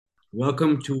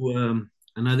Welcome to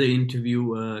another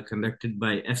interview conducted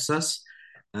by EFSAS.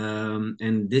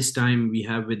 And this time we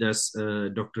have with us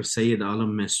Dr. Syed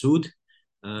Alam Mahsud.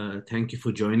 Thank you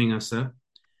for joining us, sir.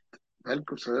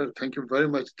 Welcome, sir. Thank you very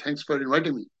much. Thanks for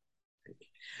inviting me.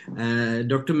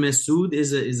 Dr. Mahsud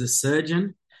is a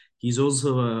surgeon. He's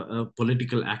also a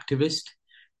political activist.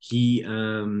 He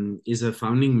is a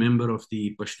founding member of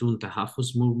the Pashtun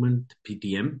Tahafuz Movement,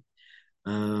 PTM.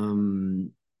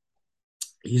 Um,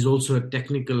 he's also a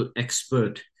technical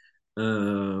expert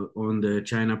on the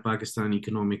China-Pakistan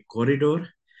Economic Corridor.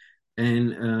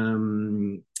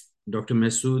 And Dr.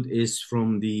 Masood is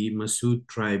from the Masood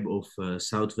tribe of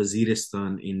South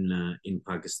Waziristan in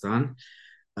Pakistan.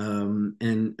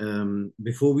 And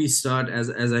before we start,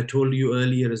 as I told you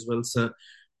earlier as well, sir,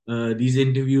 these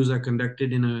interviews are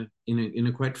conducted in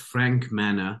a quite frank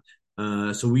manner.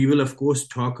 So we will, of course,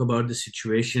 talk about the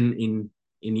situation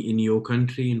in your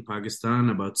country, in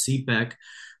Pakistan, about CPEC,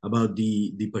 about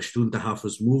the Pashtun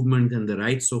Tahafuz movement and the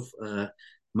rights of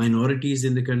minorities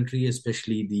in the country,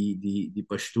 especially the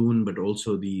Pashtun, but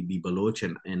also the Baloch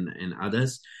and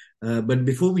others. But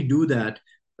before we do that,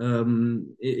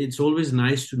 it's always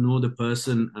nice to know the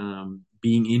person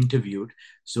being interviewed.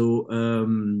 So,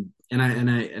 and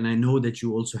I know that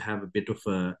you also have a bit of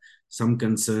some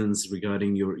concerns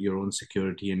regarding your own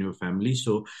security and your family.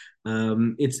 So,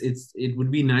 it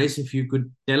would be nice if you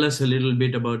could tell us a little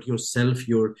bit about yourself,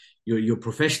 your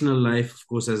professional life, of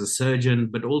course, as a surgeon,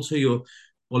 but also your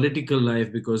political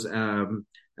life, because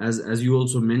as you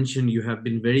also mentioned, you have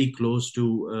been very close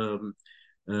to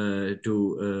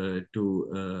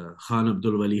Khan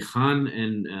Abdul Wali Khan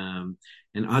and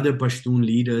other Pashtun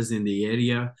leaders in the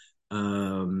area.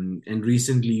 And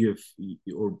recently,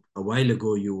 or a while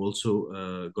ago, you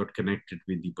also got connected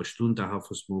with the Pashtun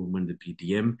Tahafuz movement, the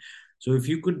PTM. So, if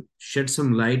you could shed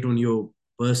some light on your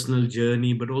personal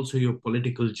journey, but also your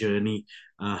political journey,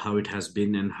 how it has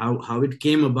been, and how it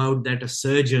came about that a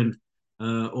surgeon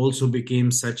also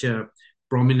became such a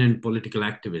prominent political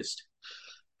activist.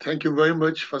 Thank you very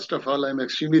much. First of all, I'm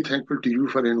extremely thankful to you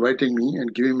for inviting me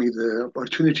and giving me the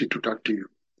opportunity to talk to you.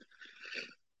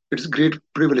 It's a great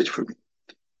privilege for me.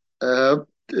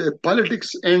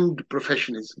 Politics and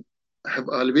professionalism have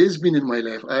always been in my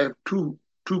life. I have two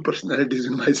personalities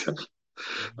in myself.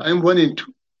 I'm one in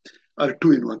two, or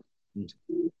two in one.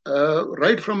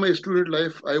 Right from my student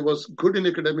life, I was good in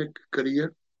academic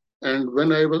career. And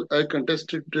when I was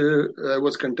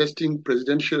contesting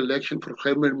presidential election for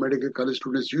Khairmed Medical College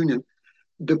Students Union.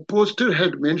 The poster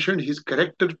had mentioned his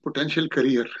character, potential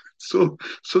career. So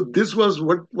this was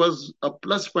what was a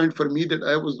plus point for me, that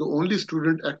I was the only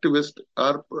student activist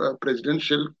or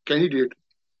presidential candidate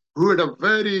who had a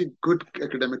very good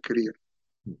academic career.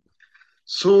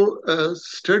 So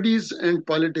studies and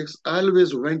politics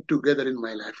always went together in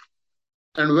my life.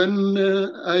 And when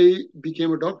I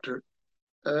became a doctor,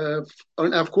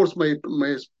 and of course, my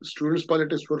students'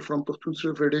 politics were from Pashtun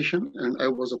Federation, and I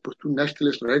was a Pashtun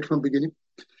nationalist right from beginning.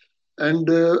 And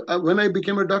when I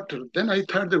became a doctor, then I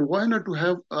thought that why not to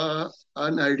have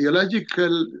an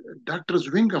ideological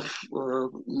doctor's wing of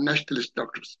nationalist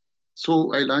doctors.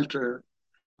 So I launched a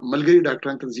Malgari Doctor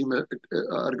and Tanzim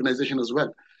organization as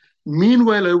well.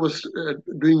 Meanwhile, I was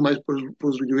doing my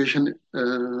post-graduation.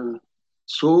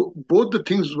 So both the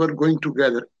things were going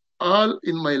together. All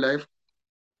in my life,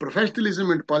 professionalism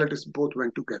and politics both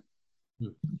went together.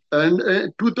 And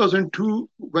 2002,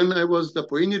 when I was the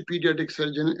pioneer pediatric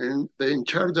surgeon and in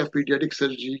charge of pediatric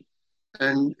surgery,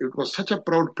 and it was such a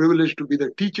proud privilege to be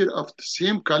the teacher of the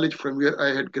same college from where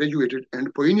I had graduated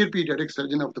and pioneer pediatric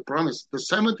surgeon of the promise, the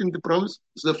seventh in the promise,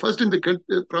 the first in the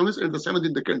promise and the seventh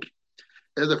in the country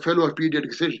as a fellow of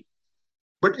pediatric surgery.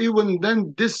 But even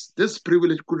then, this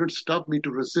privilege couldn't stop me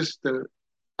to resist the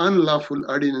unlawful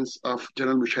ordinance of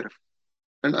General Musharraf.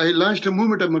 And I launched a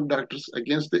movement among doctors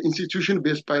against the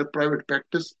institution-based private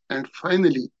practice. And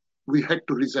finally, we had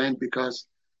to resign because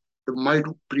the might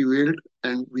prevailed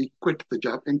and we quit the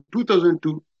job. In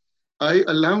 2002, I,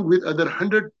 along with other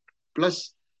 100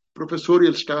 plus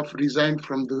professorial staff, resigned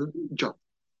from the job.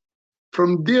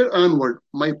 From there onward,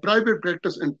 my private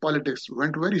practice and politics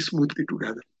went very smoothly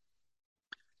together.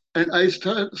 And I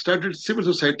started civil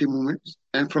society movements.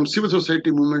 And from civil society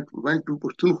movement, went to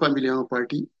Pashtunkhwa Ulasi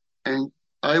Party. And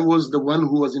I was the one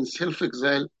who was in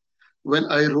self-exile when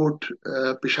I wrote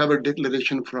Peshawar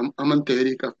Declaration from Aman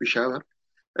Tehrik of Peshawar.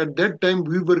 At that time,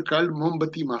 we were called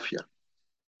Mombati Mafia.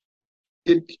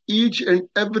 In each and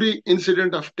every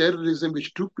incident of terrorism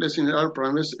which took place in our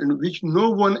province and which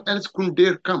no one else could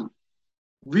dare come,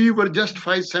 we were just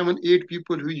 5, 7, 8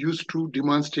 people who used to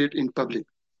demonstrate in public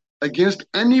against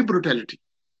any brutality.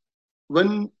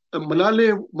 When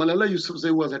Malala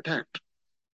Yousafzai was attacked.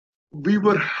 We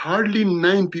were hardly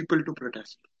 9 people to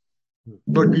protest,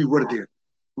 but we were there.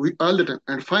 We all the time.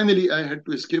 And finally, I had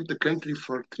to escape the country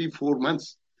for 3-4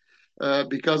 months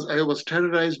because I was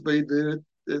terrorized by the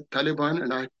Taliban,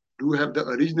 and I do have the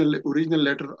original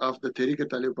letter of the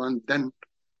Tehrik-e-Taliban, then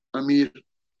Amir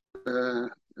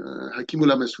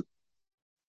Hakimullah Masud.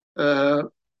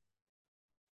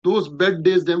 Those bad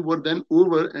days were then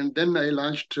over, and then I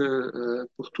launched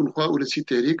Pashtunkhwa Ulasi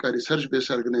Tehrik, a research-based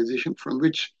organization from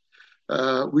which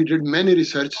we did many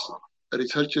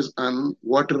researches on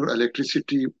water,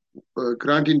 electricity,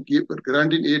 grant in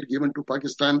aid given to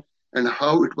Pakistan and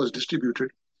how it was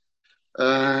distributed.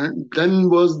 Then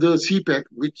was the CPEC,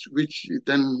 which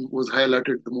then was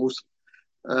highlighted the most.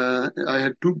 I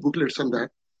had 2 booklets on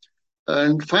that.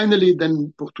 And finally,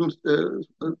 then Pashtun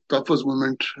Tahafuz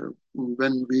Movement,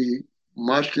 when we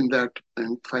marched in that,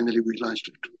 and finally we launched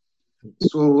it.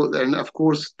 So, and of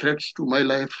course, threats to my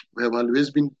life have always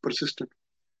been persistent.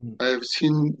 I have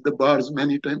seen the bars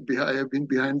many times. I have been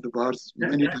behind the bars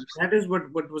many times. That is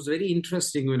what was very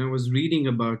interesting when I was reading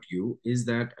about you, is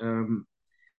that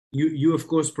you of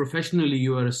course, professionally,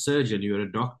 you are a surgeon, you are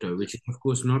a doctor, which is of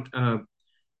course not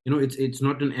it's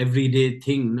not an everyday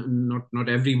thing. Not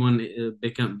everyone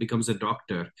becomes a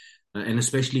doctor, and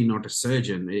especially not a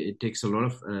surgeon. It takes a lot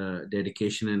of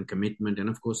dedication and commitment, and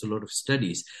of course a lot of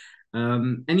studies.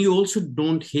 And you also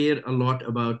don't hear a lot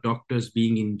about doctors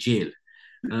being in jail.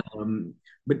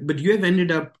 But you have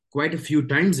ended up quite a few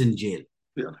times in jail.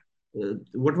 Yeah.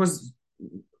 What was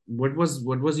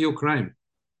your crime?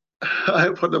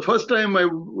 For the first time, I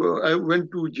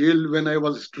went to jail when I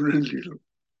was a student leader.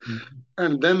 Mm-hmm.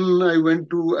 And then I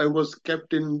was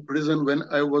kept in prison when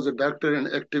I was a doctor and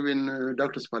active in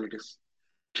doctors' politics,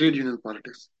 trade union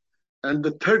politics. And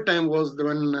the third time was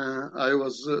when I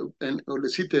was in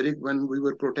Ulasi Tehrik, when we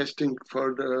were protesting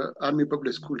for the Army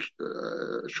Public School,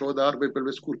 Shoda Army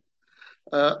Public School.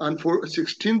 On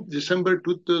 16th December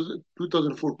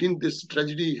 2014, this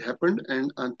tragedy happened,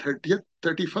 and on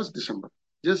 31st December,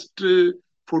 just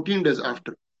 14 days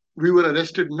after, we were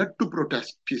arrested not to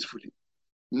protest peacefully,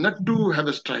 not to have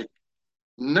a strike,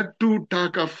 not to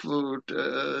talk of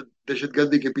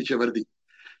Dehshatgardi ke piche vardi,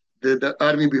 the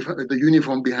army, the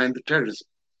uniform behind the terrorism.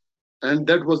 And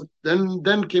that was, then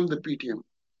came the PTM.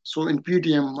 So in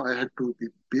PTM, I had to be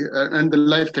and the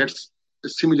life threats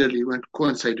similarly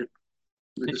coincided.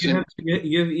 You have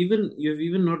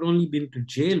even not only been to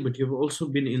jail, but you've also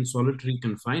been in solitary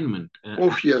confinement.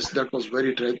 Oh yes, that was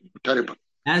very terrible.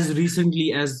 As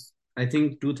recently as I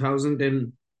think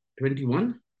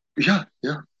 2021. Yeah.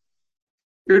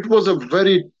 It was a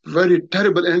very, very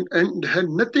terrible and had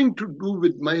nothing to do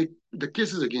with the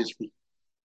cases against me.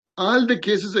 All the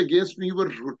cases against me were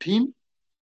routine,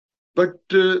 but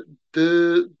the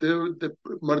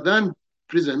Mardan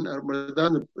prison or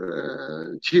Mardan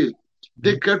jail,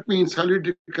 they kept me in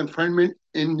solitary confinement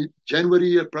in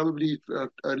January or probably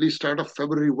early start of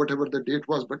February, whatever the date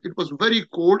was. But it was very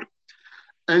cold,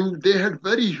 and they had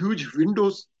very huge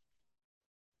windows,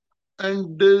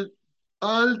 and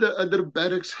all the other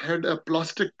barracks had a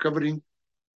plastic covering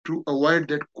to avoid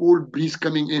that cold breeze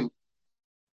coming in.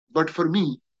 But for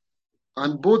me,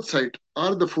 on both sides,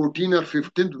 all the 14 or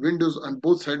 15th windows on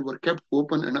both sides were kept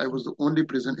open, and I was the only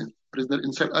prisoner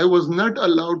inside. I was not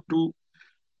allowed to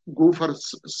go for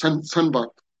sunbath.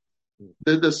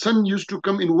 The sun used to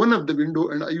come in one of the window,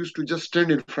 and I used to just stand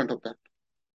in front of that.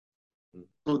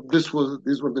 So these were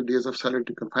the days of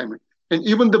solitary confinement. And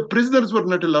even the prisoners were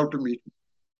not allowed to meet me.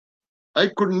 I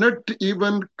could not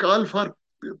even call for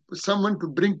someone to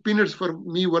bring peanuts for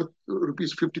me worth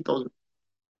rupees 50,000.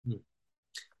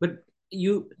 But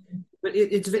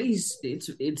it's very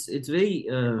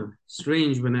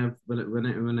strange when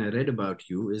I read about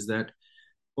you, is that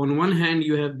on one hand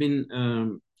you have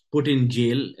been put in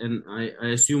jail, and I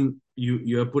assume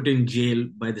you are put in jail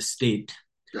by the state.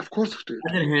 Of course. On the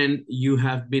other hand, you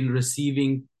have been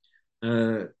receiving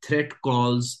threat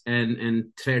calls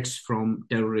and threats from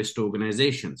terrorist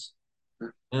organizations.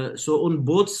 So on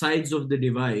both sides of the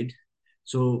divide,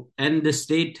 and the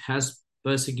state has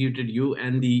persecuted you,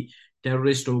 and the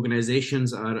terrorist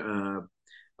organizations have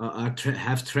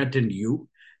threatened you,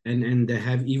 and there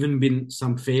have even been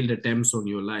some failed attempts on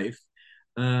your life.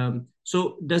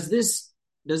 So does this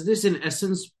in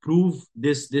essence prove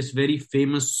this very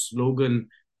famous slogan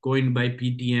coined by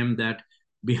PTM, that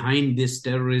behind this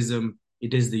terrorism,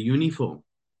 it is the uniform?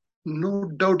 No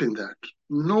doubt in that.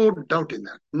 No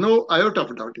iota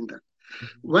of doubt in that.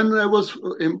 When I was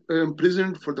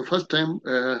imprisoned for the first time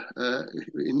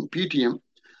in PTM,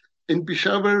 in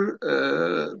Peshawar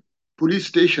police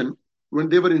station, when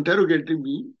they were interrogating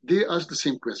me, they asked the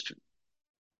same question,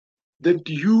 that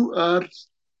you are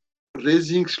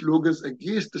raising slogans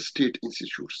against the state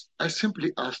institutes. I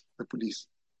simply asked the police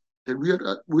that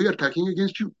we are attacking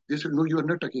against you. They said, no, you are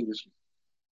not attacking against me.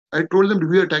 I told them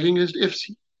we are attacking against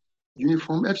FC,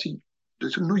 uniform FC. They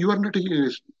said, no, you are not attacking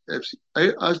against FC.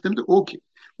 I asked them, okay,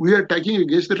 we are attacking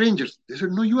against the Rangers. They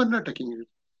said, no, you are not attacking against.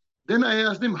 Then I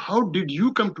asked them, how did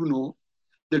you come to know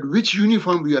that which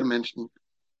uniform we are mentioning?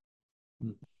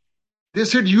 They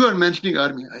said, you are mentioning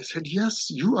army. I said, yes,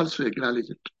 you also acknowledge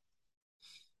it.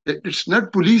 It's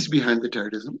not police behind the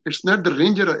terrorism. It's not the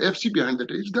Ranger or FC behind the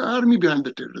terrorism. It's the army behind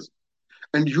the terrorism.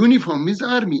 And uniform is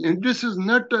army. And this is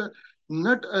not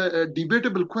a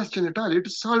debatable question at all. It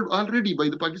is solved already by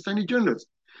the Pakistani generals.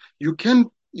 You can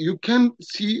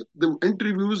see the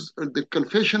interviews, the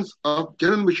confessions of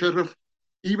General Musharraf,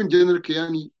 even General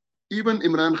Kiani, even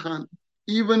Imran Khan,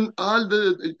 even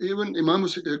Imam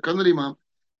Colonel Imam.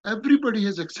 Everybody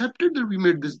has accepted that we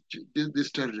made this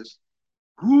terrorist.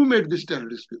 Who made this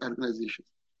terrorist organization?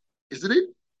 Israel?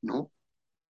 No.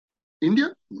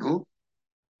 India? No.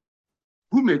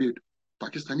 Who made it?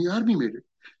 Pakistani army made it.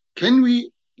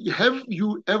 Have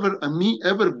you ever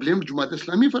blamed Jamaat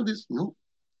Islami for this? No.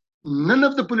 None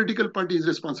of the political party is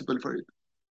responsible for it.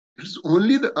 It's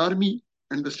only the army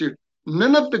and the state.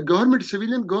 None of the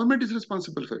civilian government is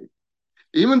responsible for it.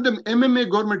 Even the MMA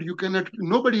government,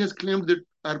 nobody has claimed that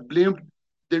or blamed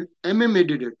that MMA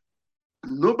did it.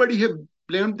 Nobody has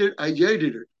blamed that IJI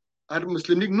did it or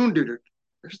Muslim League Noon did it.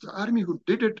 It's the army who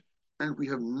did it, and we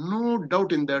have no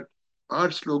doubt in that.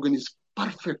 Our slogan is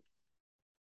perfect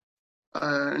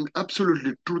and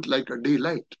absolutely truth like a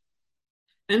daylight.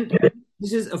 And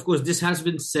this is, of course, this has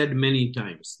been said many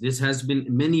times. This has been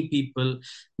many people,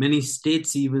 many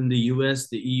states, even the US,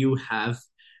 the EU have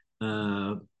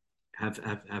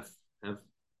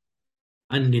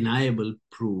undeniable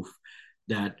proof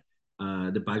that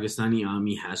the Pakistani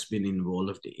army has been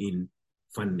involved in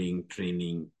funding,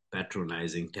 training,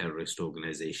 patronizing terrorist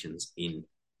organizations in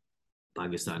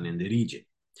Pakistan and the region.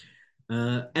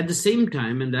 At the same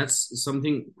time, and that's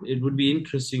something it would be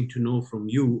interesting to know from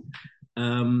you,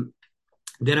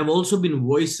 there have also been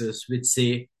voices which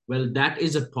say, well, that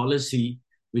is a policy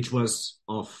which was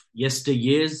of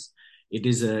yesteryears. It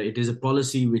is a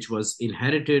policy which was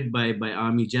inherited by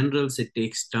army generals. It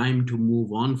takes time to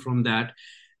move on from that.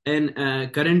 And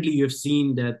currently, you've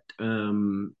seen that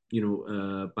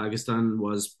Pakistan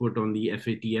was put on the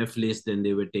FATF list, then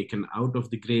they were taken out of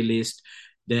the grey list.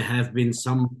 There have been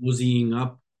some cozying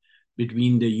up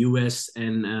between the US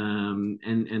and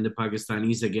the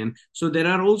Pakistanis again. So there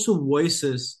are also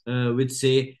voices which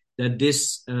say that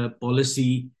this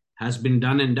policy has been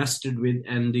done and dusted with,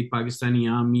 and the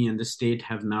Pakistani army and the state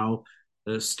have now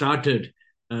started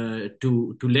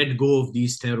to let go of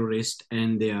these terrorists,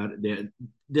 and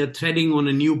they're treading on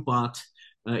a new path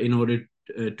in order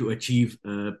to achieve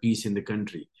peace in the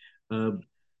country.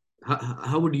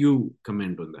 How would you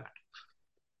comment on that?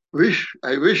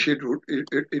 I wish it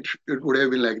would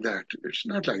have been like that. It's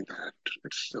not like that.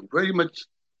 It's a very much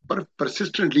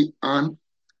persistently on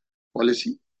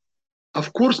policy.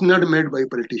 Of course, not made by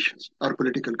politicians or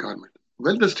political government.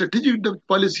 Well, the strategic depth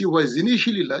policy was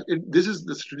initially, this is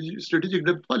the strategic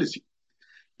depth policy.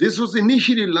 This was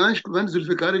initially launched when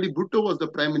Zulfikar Ali Bhutto was the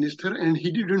prime minister, and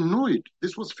he didn't know it.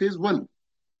 This was phase one.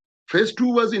 Phase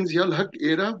two was in Ziaul Haq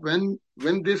era when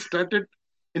they started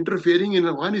interfering in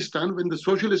Afghanistan, when the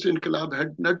socialist inqilab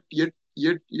had not yet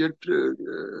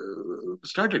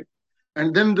started.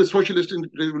 And then the socialist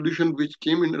revolution which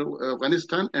came in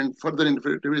Afghanistan and further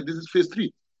interfered. This is phase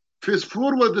three. Phase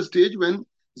four was the stage when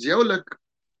Ziaul Haq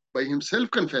by himself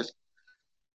confessed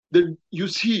that, you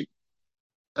see,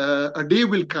 a day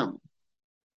will come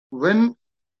when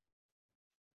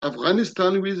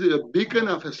Afghanistan will be a beacon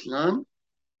of Islam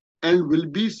and will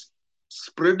be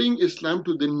spreading Islam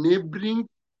to the neighboring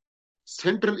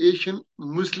Central Asian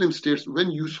Muslim states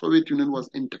when Soviet Union was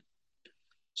intact.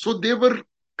 So they were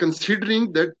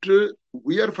considering that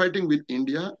we are fighting with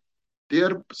India. They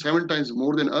are 7 times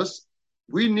more than us.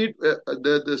 We need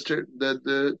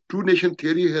the two-nation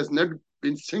theory has not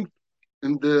been synced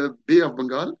in the Bay of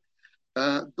Bengal.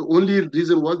 The only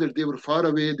reason was that they were far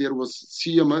away. There was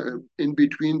sea in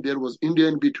between. There was India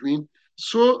in between.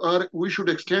 So we should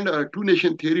extend our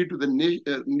two-nation theory to the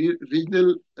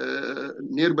regional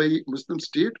nearby Muslim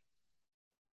state.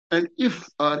 And if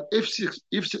our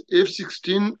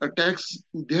F-16 attacks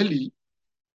Delhi,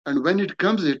 and when it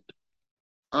comes,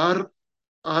 our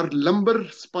lumbar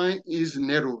spine is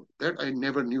narrow. That I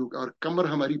never knew. Our kamar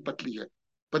hamari patli hai,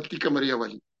 patli kamariya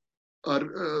wali.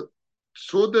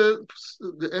 So the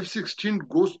F-16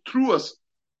 goes through us.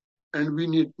 and we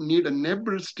need a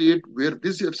neighbor state where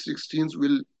these F-16s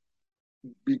will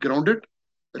be grounded,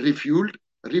 refueled,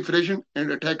 refreshed,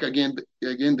 and attack again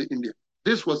the India.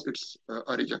 This was its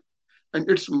origin. And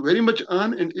it's very much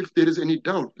on, and if there is any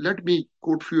doubt, let me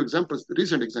quote few examples,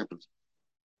 recent examples.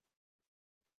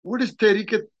 What is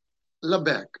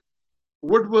Tehrik-e-Labbaik?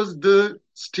 What was the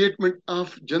statement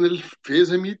of General Faiz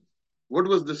Hamid? What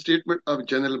was the statement of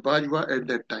General Bajwa at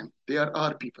that time? They are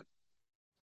our people.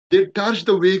 They torched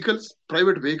the vehicles,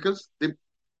 private vehicles. They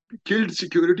killed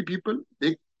security people.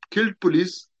 They killed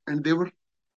police, and they were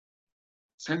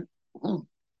sent home.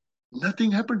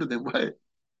 Nothing happened to them. Why?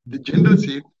 The general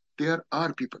said they are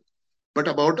our people. But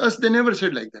about us, they never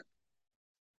said like that.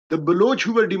 The Baloch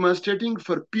who were demonstrating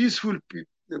for peaceful,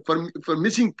 for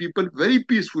missing people very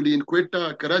peacefully in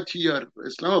Quetta, Karachi, or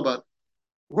Islamabad,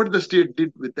 what the state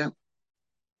did with them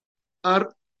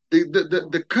are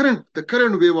the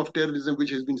current wave of terrorism which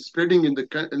has been spreading in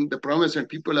the province, and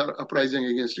people are uprising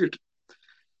against it.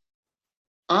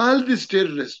 All these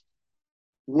terrorists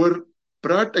were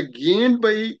brought again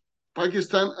by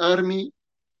Pakistan Army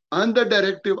on the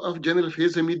directive of General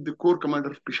Faiz Hamid, the Corps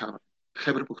Commander of Peshawar,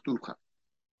 Khyber Pakhtunkhwa.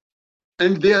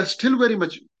 And they are still very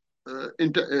much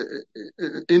in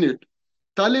it.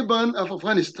 Taliban of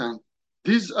Afghanistan,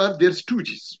 these are their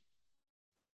stooges.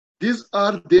 These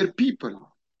are their people.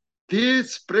 They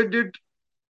spreaded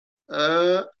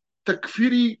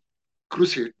Takfiri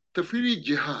crusade, Takfiri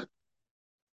jihad,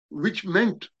 which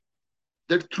meant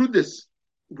that through this,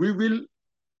 we will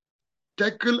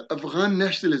tackle Afghan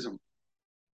nationalism.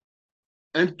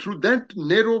 And through that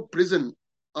narrow prison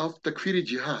of Takfiri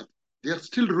jihad, they are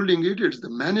still ruling it. It's the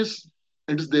menace,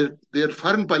 and it's their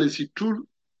foreign policy tool.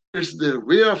 It's their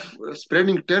way of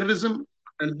spreading terrorism.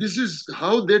 And this is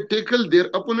how they tackle their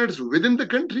opponents within the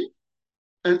country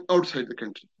and outside the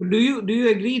country. Do you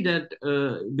agree that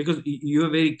because you are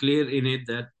very clear in it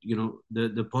that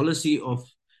the policy of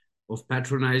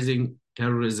patronizing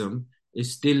terrorism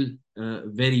is still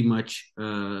very much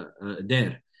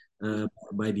there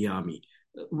by the army.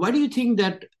 Why do you think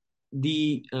that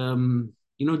the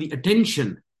the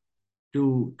attention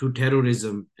to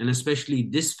terrorism, and especially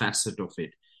this facet of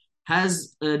it,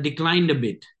 has declined a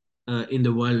bit in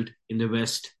the world, in the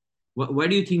West? Why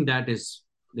do you think that is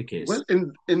the case? Well,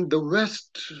 in the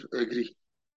West, agree.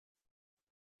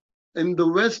 In the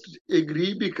West,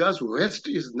 agree because West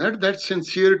is not that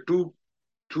sincere to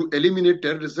eliminate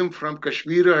terrorism from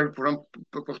Kashmir or from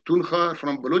Pashtunkhwa,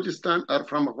 from Balochistan or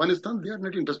from Afghanistan. They are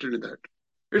not interested in that.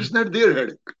 It's not their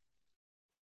headache.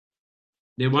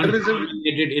 They want to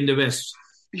eliminate it in the West.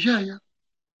 Yeah.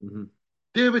 Mm-hmm.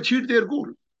 They have achieved their goal.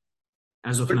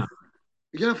 As of now.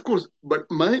 Yeah, of course. But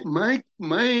my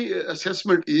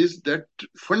assessment is that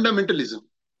fundamentalism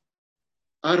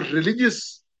or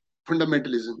religious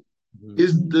fundamentalism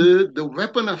is the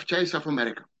weapon of choice of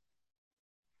America.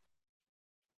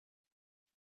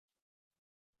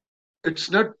 It's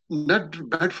not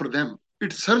bad for them.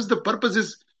 It serves the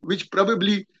purposes which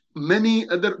probably many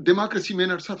other democracy may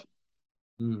not serve.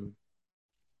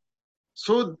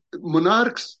 So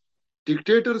monarchs,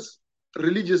 dictators,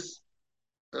 religious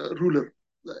ruler,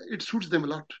 it suits them a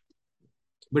lot.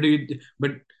 But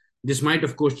this might,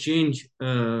 of course, change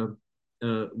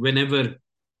whenever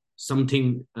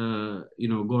something,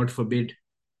 God forbid,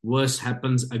 worse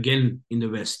happens again in the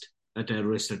West, a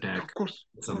terrorist attack. Of course.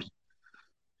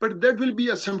 But that will be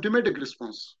a symptomatic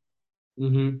response.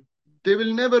 Mm-hmm. They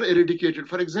will never eradicate it.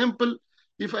 For example,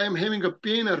 if I am having a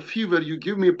pain or fever, you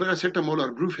give me paracetamol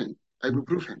or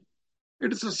ibuprofen.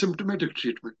 It is a symptomatic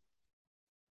treatment.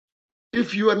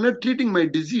 If you are not treating my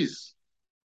disease,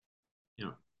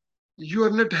 you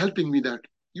are not helping me that.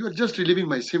 You are just relieving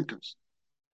my symptoms.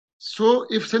 So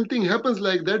if something happens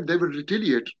like that, they will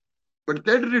retaliate. But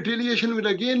that retaliation will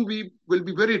again be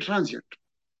very transient.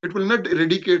 It will not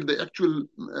eradicate the actual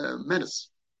menace.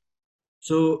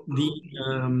 So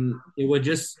it was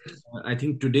just, I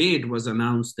think today it was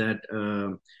announced that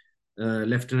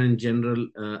Lieutenant General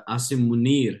Asim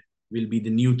Munir will be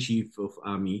the new chief of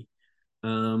army.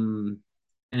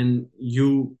 And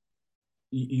you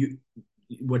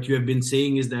what you have been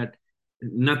saying is that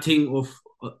nothing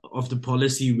of the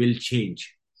policy will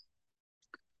change.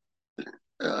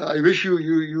 I wish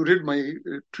you read my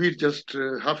tweet just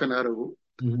half an hour ago.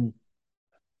 Mm-hmm.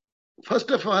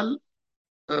 First of all,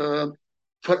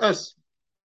 for us,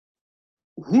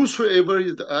 whosoever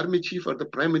is the army chief or the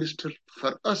prime minister,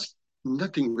 for us,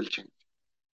 nothing will change.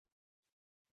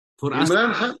 For us?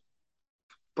 Imran Khan,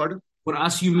 pardon? For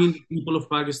us, you mean people of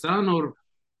Pakistan, or?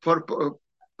 For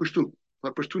Pashtun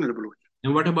and Baloch.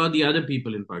 And what about the other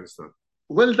people in Pakistan?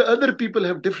 Well, the other people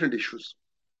have different issues.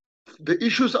 The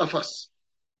issues of us,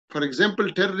 For example,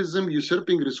 terrorism,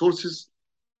 usurping resources,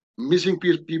 missing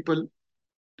people,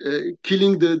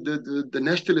 killing the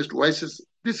nationalist voices.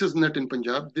 This is not in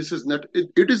Punjab. This is not,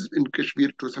 it is in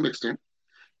Kashmir to some extent.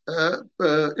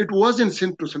 It was in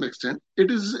Sindh to some extent. It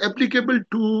is applicable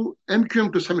to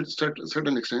MQM to some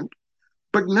certain extent,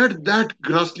 but not that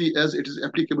grossly as it is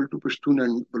applicable to Pashtun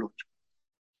and Baloch.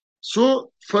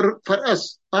 So for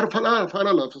us, or for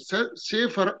all of us, say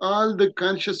for all the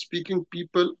conscious speaking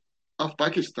people of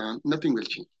Pakistan, nothing will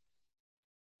change.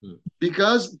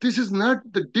 Because this is not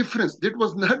the difference. That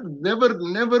was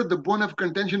never the bone of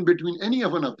contention between any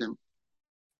one of them.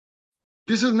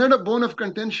 This is not a bone of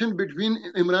contention between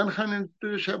Imran Khan and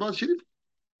Shahbaz Sharif.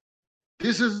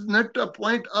 This is not a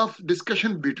point of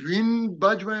discussion between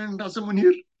Bajwa and Hassan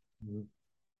Munir.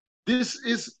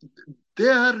 They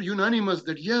are unanimous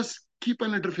that yes, keep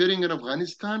on interfering in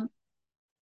Afghanistan.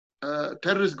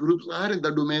 Terrorist groups are in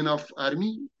the domain of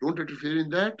army. Don't interfere in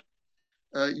that.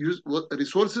 Use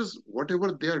resources,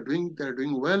 whatever they are doing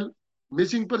well.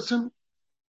 Missing person,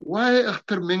 why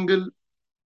Akhtar Mengal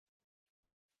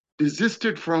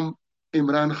desisted from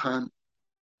Imran Khan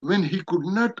when he could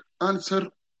not answer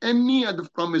any other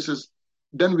promises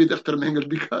done with Akhtar Mengal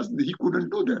because he couldn't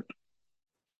do that.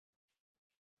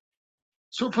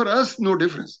 So for us, no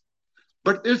difference.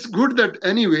 But it's good that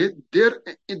anyway, their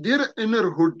inner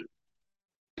hood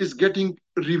is getting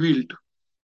revealed.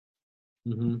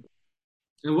 Mm-hmm.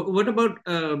 And what about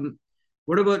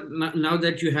now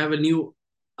that you have a new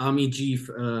army chief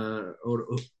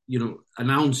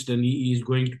announced and he is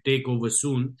going to take over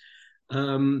soon?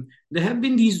 There have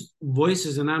been these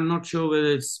voices, and I'm not sure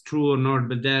whether it's true or not,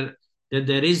 but there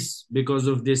is, because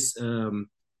of this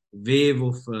wave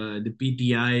of the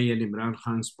PTI and Imran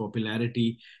Khan's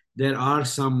popularity, there are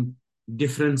some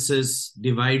differences,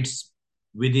 divides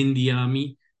within the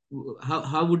army.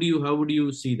 How would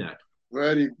you see that?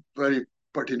 Very, very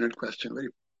pertinent question. Very,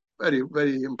 very,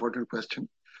 very important question.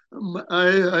 I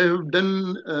have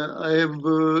done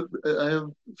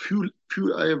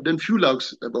few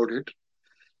logs about it.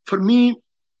 For me,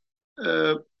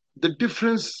 the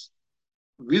difference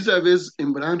vis-a-vis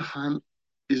Imran Khan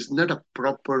is not a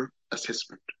proper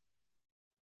assessment.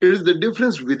 It is the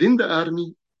difference within the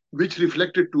army which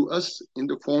reflected to us in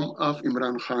the form of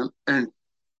Imran Khan and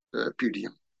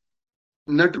PTM.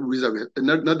 Not vis-a-vis,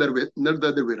 not the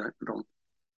other way around.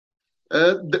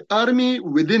 The army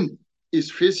within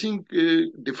is facing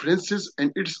differences,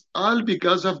 and it's all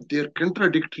because of their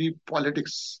contradictory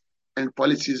politics and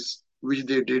policies which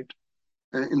they did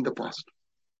in the past.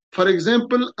 For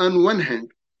example, on one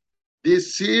hand, they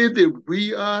say that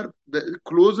we are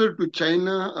closer to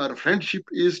China, our friendship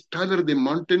is taller than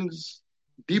mountains,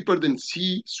 deeper than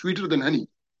sea, sweeter than honey.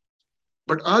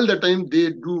 But all the time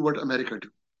they do what America do.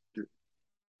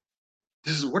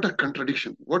 This is what a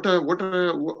contradiction. What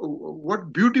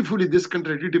beautifully this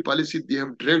contradictory policy they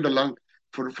have dragged along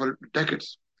for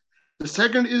decades. The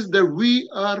second is that we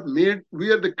are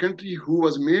the country who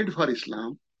was made for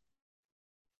Islam.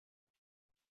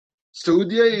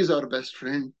 Saudi is our best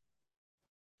friend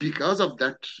because of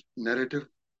that narrative.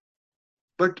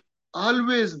 But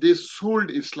always they sold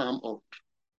Islam out.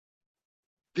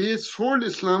 They sold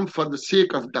Islam for the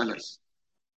sake of dollars.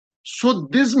 So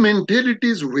these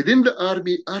mentalities within the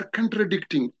army are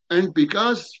contradicting, and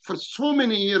because for so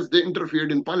many years they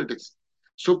interfered in politics,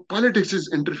 so politics is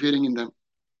interfering in them.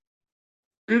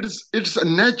 It's a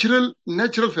natural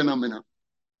phenomenon.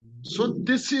 So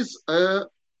this is a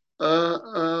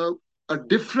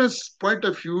different point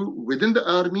of view within the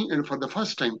army, and for the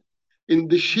first time, in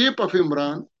the shape of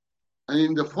Imran and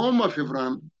in the form of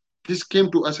Imran, this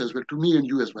came to us as well, to me and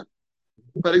you as well.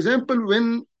 For example,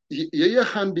 when Yahya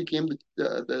Khan became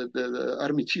the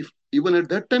army chief, even at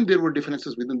that time there were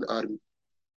differences within the army.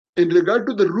 In regard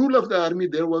to the rule of the army,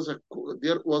 there was a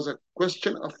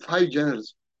question of 5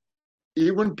 generals.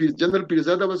 Even General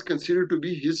Pirzada was considered to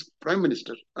be his prime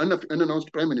minister,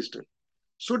 unannounced prime minister.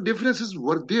 So differences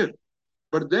were there.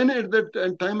 But then at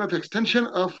the time of extension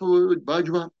of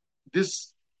Bajwa,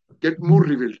 this get more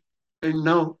revealed. And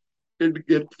now it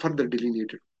get further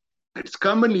delineated. It's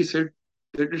commonly said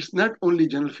that it's not only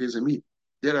General Faiz Hamid.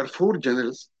 There are 4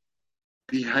 generals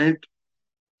behind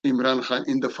Imran Khan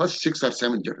in the first 6 or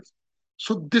 7 generals.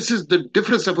 So this is the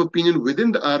difference of opinion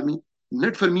within the army,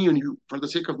 not for me and you, for the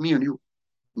sake of me and you,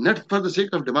 not for the sake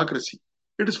of democracy.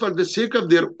 It is for the sake of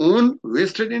their own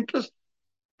vested interest,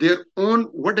 their own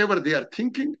whatever they are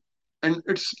thinking, and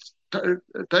it's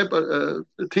type of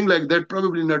thing like that,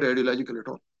 probably not ideological at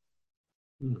all.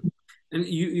 And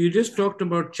you just talked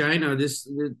about China. This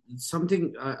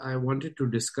something I wanted to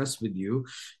discuss with you.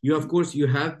 You, of course, you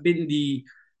have been the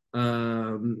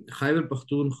Khyber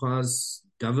Pakhtunkhwa's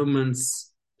government's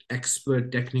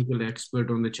technical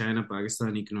expert on the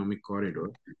China-Pakistan economic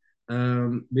corridor.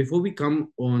 Before we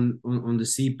come on the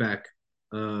CPEC,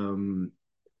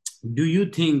 do you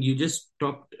think, you just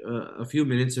talked a few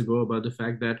minutes ago about the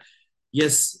fact that,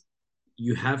 yes,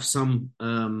 you have some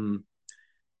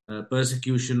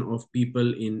persecution of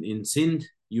people in Sindh.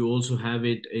 You also have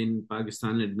it in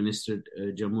Pakistan administered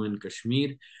Jammu and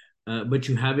Kashmir, but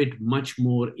you have it much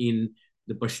more in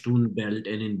the Pashtun belt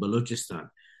and in Balochistan.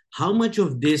 How much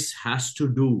of this has to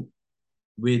do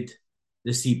with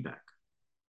the CPEC?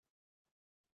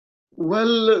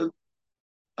 Well,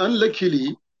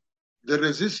 unluckily, the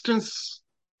resistance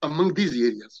among these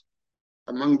areas,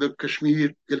 among the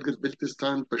Kashmir,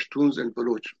 Gilgit-Baltistan, Pashtuns, and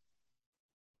Baloch,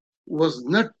 was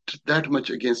not that much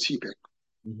against CPEC.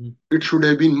 Mm-hmm. It should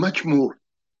have been much more,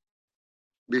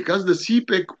 because the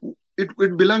CPEC,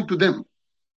 it belonged to them.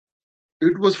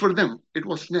 It was for them. It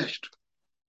was snatched.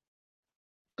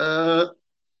 But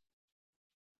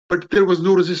there was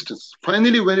no resistance.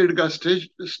 Finally, when it got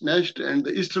snatched and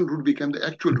the eastern route became the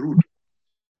actual route,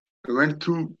 it went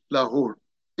through Lahore,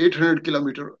 800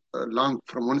 kilometers long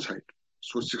from one side.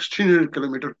 So 1,600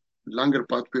 kilometers longer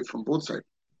pathway from both sides.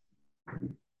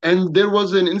 And there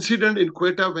was an incident in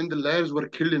Quetta when the lawyers were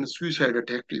killed in a suicide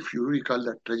attack, if you recall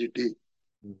that tragedy.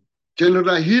 Mm. General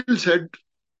Rahil said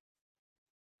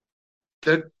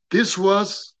that this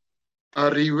was a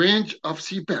revenge of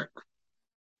CPEC.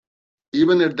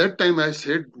 Even at that time, I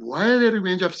said, why a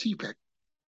revenge of CPEC?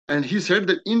 And he said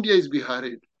that India is behind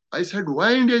it. I said,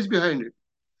 why India is behind it?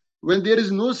 When there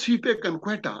is no CPEC on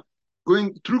Quetta,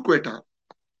 going through Quetta,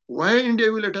 why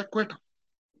India will attack Quetta?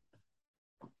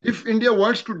 If India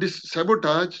wants to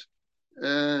sabotage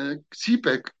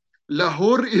CPEC,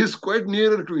 Lahore is quite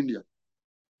nearer to India.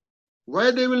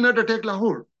 Why they will not attack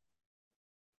Lahore?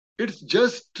 It's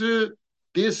just,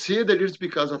 they say that it's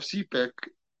because of CPEC,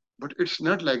 but it's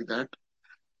not like that.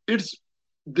 It's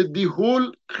the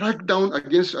whole crackdown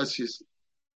against us is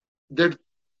that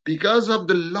because of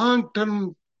the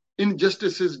long-term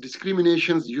injustices,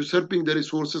 discriminations, usurping the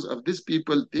resources of these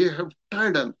people, they have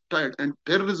tired, and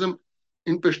terrorism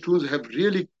in Pashtuns have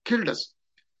really killed us.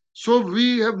 So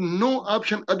we have no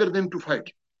option other than to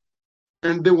fight.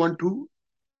 And they want to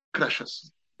crush us.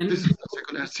 And this is the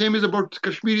second. Same is about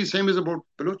Kashmiri, same is about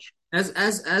Baloch. As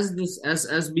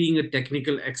being a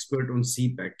technical expert on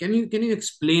CPEC, can you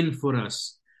explain for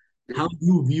us how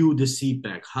you view the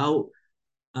CPEC? How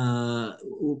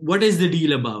what is the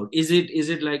deal about? Is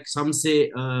it like some say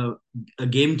a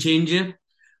game changer,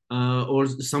 or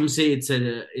some say it's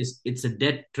a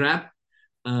death trap?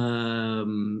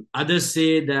 Others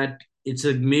say that it's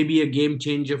maybe a game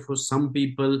changer for some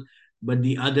people, but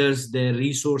the others, their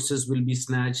resources will be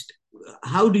snatched.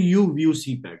 How do you view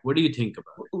CPEC? What do you think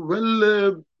about it?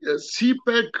 Well,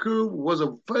 CPEC was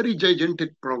a very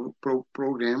gigantic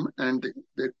program, and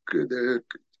the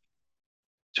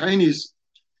Chinese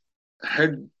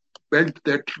had built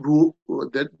that route,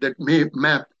 that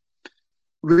map,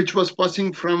 which was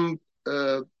passing from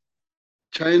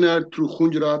China through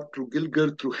Khunjarat, through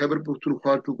Gilgit, through Khyber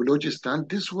Pakhtunkhwa to Balochistan.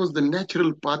 This was the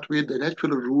natural pathway, the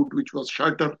natural route, which was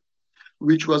shorter,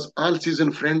 which was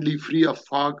all-season friendly, free of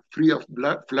fog, free of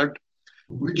flood,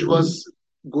 which was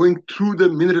going through the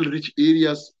mineral-rich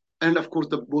areas and, of course,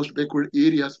 the most backward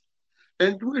areas.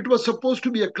 And it was supposed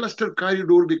to be a cluster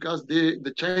corridor because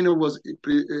the China was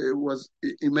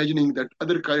imagining that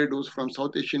other corridors from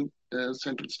South Asian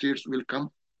Central states will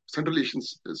come, Central Asian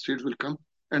states will come,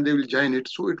 and they will join it.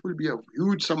 So it will be a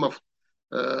huge sum of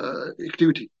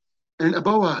activity. And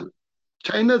above all,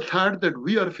 China thought that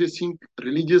we are facing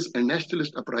religious and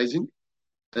nationalist uprising.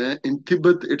 In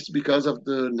Tibet, it's because of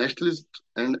the nationalist,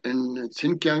 and in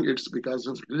Xinjiang, it's because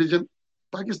of religion.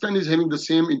 Pakistan is having the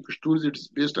same. In Pashtuns, it's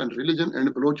based on religion,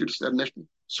 and Baloch, it's national.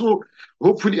 So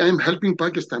hopefully I'm helping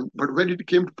Pakistan. But when it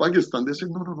came to Pakistan, they said,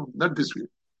 no, not this way.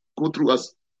 Go through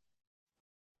us.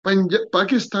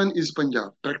 Pakistan is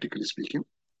Punjab, practically speaking.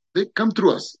 They come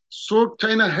through us. So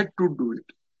China had to do it.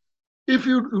 If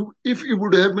it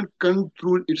would have come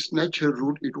through its natural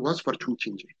route, it was fortune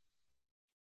changing.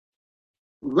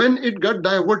 When it got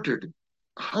diverted,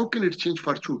 how can it change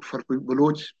fortune for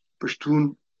Baloch,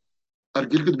 Pashtun, or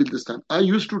Gilgit-Baltistan? I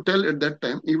used to tell at that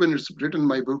time, even it's written in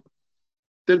my book,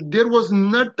 that there was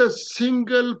not a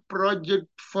single project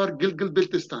for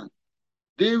Gilgit-Baltistan.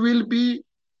 They will be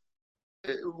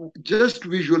just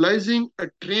visualizing a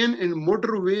train and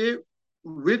motorway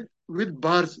with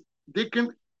bars. They can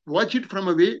watch it from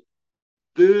away.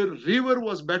 The river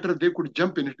was better. They could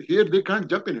jump in it. Here, they can't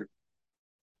jump in it.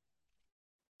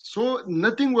 So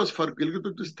nothing was for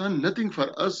Gilgit-Baltistan, nothing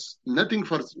for us, nothing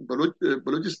for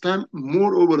Balochistan.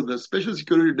 Moreover, the Special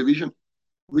Security Division,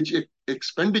 which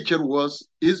expenditure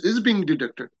is being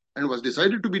deducted and was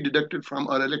decided to be deducted from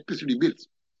our electricity bills.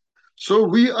 So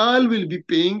we all will be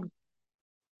paying,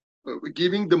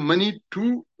 giving the money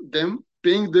to them,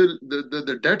 paying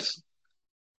the debts,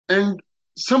 and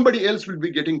somebody else will be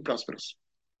getting prosperous.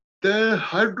 The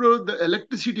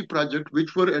electricity project,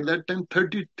 which were at that time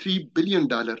 $33 billion,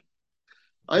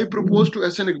 I proposed to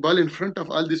SN Iqbal in front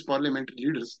of all these parliamentary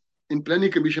leaders in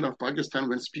Planning Commission of Pakistan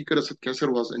when Speaker Asad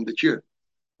Kaisar was in the chair,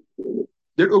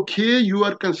 that okay, you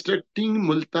are constructing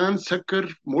Multan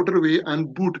Sakkar motorway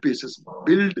on BOOT basis,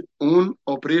 build, own,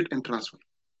 operate, and transfer.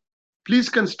 Please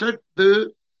construct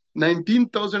the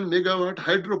 19,000 megawatt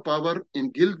hydropower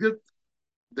in Gilgit,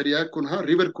 Darya Kunhar,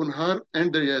 River Kunhar,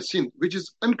 and Darya Sindh, which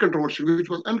was uncontroversial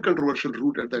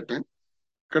route at that time,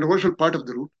 controversial part of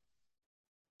the route.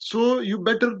 So you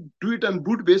better do it on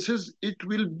BOOT basis. It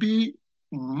will be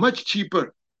much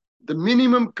cheaper. The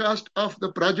minimum cost of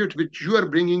the project which you are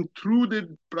bringing through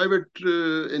the private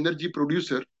energy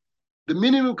producer, the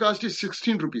minimum cost is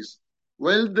 16 rupees,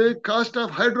 while the cost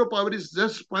of hydropower is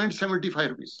just 0.75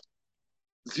 rupees,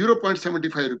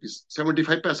 0.75 rupees,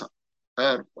 75 paisa.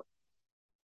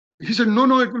 He said,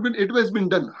 no, it has been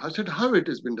done. I said, how it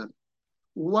has been done?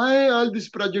 Why all these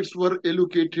projects were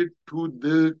allocated to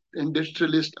the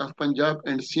industrialists of Punjab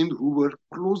and Sindh who were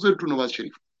closer to Nawaz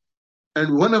Sharif?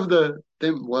 And one of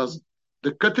them was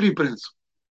the Qatari prince,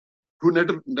 who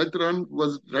later on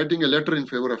was writing a letter in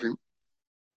favor of him.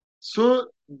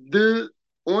 So it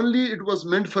was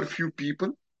meant for few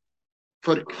people,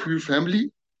 for few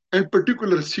family, and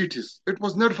particular cities. It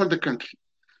was not for the country.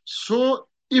 So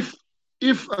if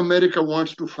America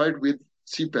wants to fight with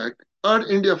CPEC or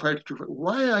India fights to fight,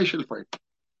 why I shall fight?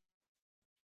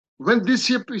 When this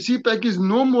CPEC is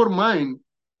no more mine,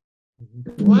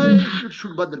 why it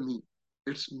should bother me?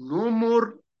 It's no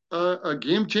more a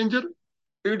game changer.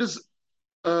 It is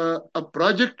a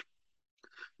project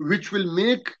which will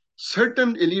make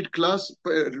certain elite class,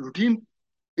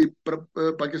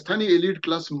 Pakistani elite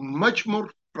class much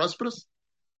more prosperous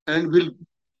and will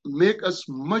make us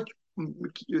much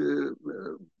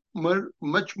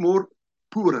more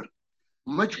poorer,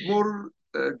 much more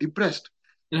depressed.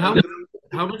 And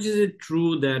how much is it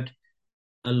true that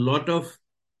a lot of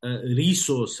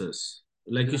resources,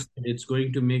 like you said, it's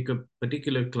going to make a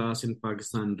particular class in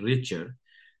Pakistan richer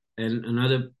and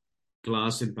another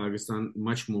class in Pakistan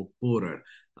much more poorer?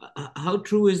 How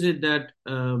true is it that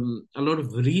a lot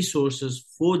of resources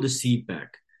for the CPEC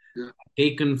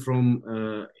taken from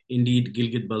indeed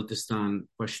Gilgit-Baltistan,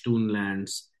 Pashtun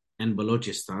lands, and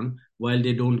Balochistan, while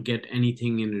they don't get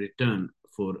anything in return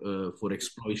for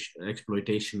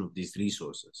exploitation of these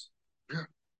resources? Yeah.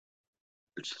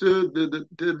 It's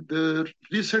the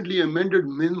recently amended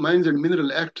Mines and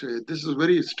Mineral Act. This is a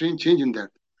very strange change in that.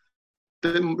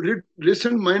 The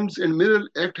recent Mines and Mineral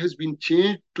Act has been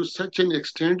changed to such an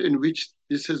extent in which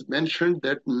this is mentioned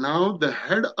that now the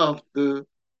head of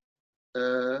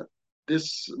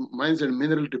this Mines and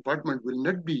Mineral Department will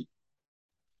not be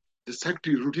the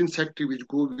secretary, routine secretary,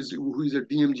 who is a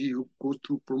DMG, who goes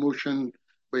through promotion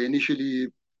by initially,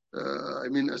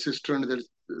 assistant, there's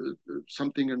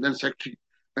something, and then secretary,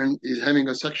 and is having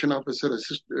a section officer,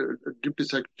 deputy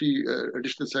secretary,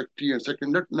 additional secretary, and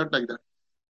second. Not like that.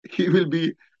 He will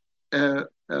be a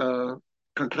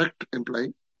contract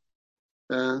employee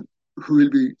who will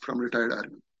be from retired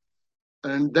army.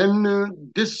 And then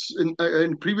this,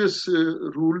 in previous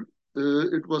rule,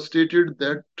 it was stated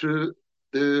that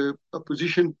the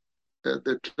opposition,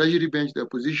 the treasury bench, the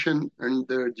opposition, and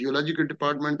the geological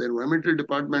department, the environmental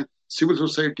department, civil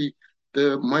society,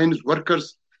 the mines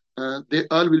workers, they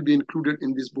all will be included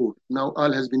in this board. Now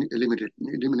all has been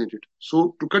eliminated.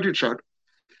 So to cut it short,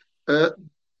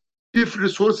 if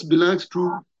resource belongs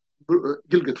to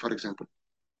Gilgit, for example,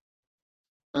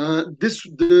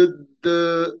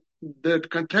 the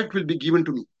contract will be given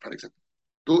to me, for example.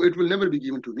 Though it will never be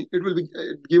given to me, it will be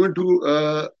given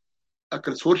to a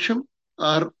consortium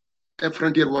or a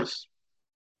frontier works.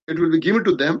 It will be given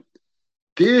to them.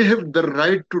 They have the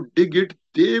right to dig it.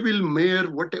 They will measure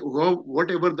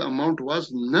whatever the amount was.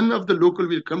 None of the local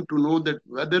will come to know that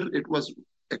whether it was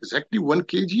exactly 1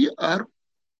 kg or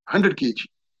 100 kg.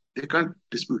 They can't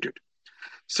dispute it.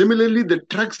 Similarly, the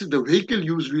trucks, the vehicle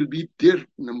use will be their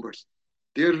numbers,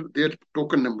 their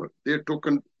token number, their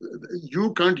token.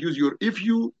 You can't use if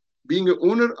you, being an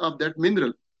owner of that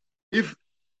mineral, if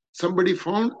somebody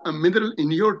found a mineral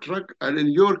in your truck or in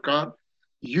your car,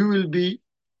 you will be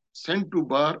sent to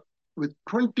bar with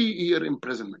 20-year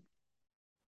imprisonment.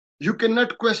 You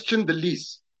cannot question the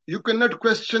lease. You cannot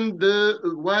question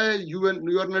why you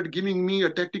are not giving me a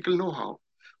tactical know-how,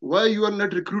 why you are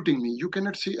not recruiting me. You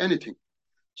cannot say anything.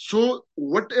 So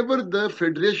whatever the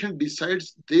federation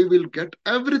decides, they will get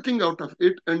everything out of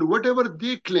it, and whatever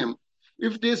they claim,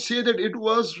 if they say that it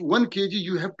was 1 kg,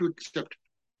 you have to accept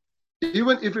it.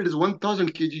 Even if it is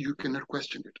 1,000 kg, you cannot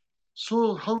question it.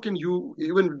 So how can you,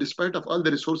 even despite of all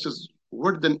the resources,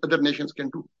 what then other nations can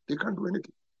do? They can't do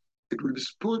anything. It will be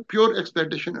pure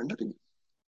exploitation and nothing.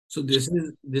 So this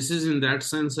is in that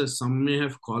sense, as some may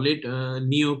have called it,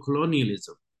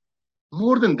 neo-colonialism.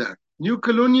 More than that, new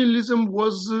colonialism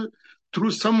was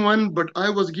through someone, but I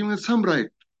was given some right.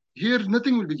 Here,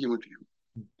 nothing will be given to you.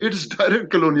 It's direct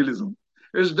colonialism.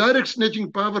 It's direct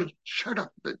snatching power. Shut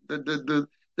up. The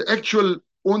actual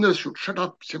owners should shut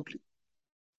up simply.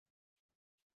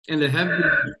 And there have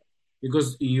been,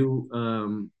 because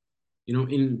in,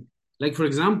 like, for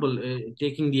example,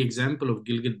 taking the example of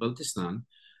Gilgit-Baltistan,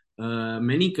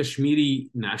 many Kashmiri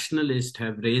nationalists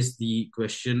have raised the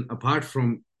question, apart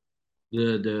from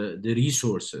the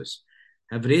resources,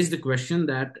 have raised the question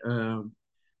that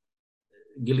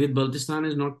Gilgit-Baltistan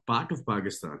is not part of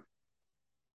Pakistan.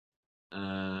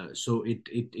 So it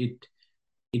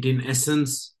in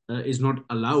essence is not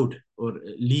allowed, or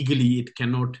legally it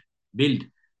cannot build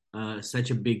such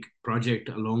a big project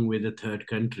along with a third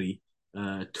country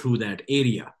through that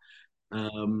area.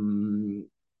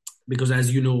 Because,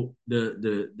 as you know,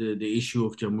 the issue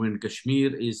of Jammu and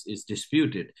Kashmir is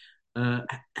disputed.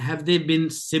 Have there been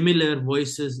similar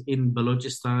voices in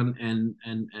Balochistan and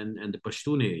the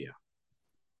Pashtun area?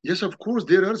 Yes, of course,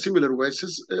 there are similar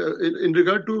voices. In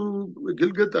regard to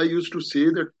Gilgit, I used to say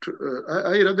that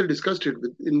I rather discussed it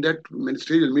in that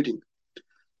ministerial meeting.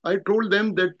 I told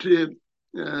them that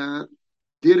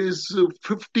there is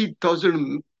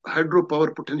 50,000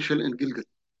 hydropower potential in Gilgit.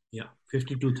 Yeah,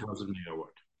 52,000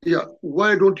 megawatt. Yeah,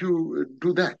 why don't you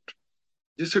do that?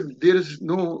 They said there is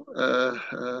no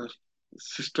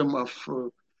system of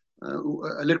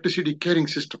electricity carrying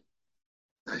system.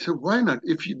 I said, why not?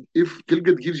 If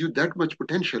Gilgit gives you that much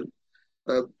potential,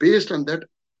 based on that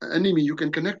enemy, you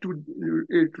can connect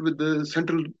it with the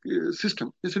central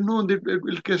system. They said, no, it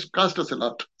will cost us a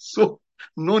lot. So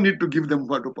no need to give them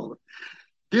water power.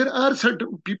 There are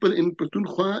certain people in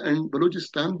Pashtunkhwa and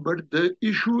Balochistan, but the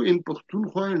issue in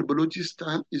Pashtunkhwa and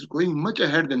Balochistan is going much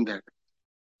ahead than that.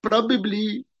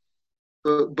 Probably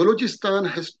Balochistan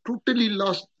has totally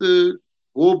lost the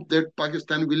hope that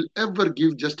Pakistan will ever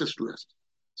give justice to us.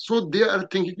 So they are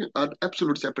thinking of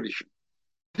absolute separation.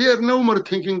 They are no more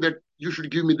thinking that you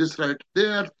should give me this right. They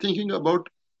are thinking about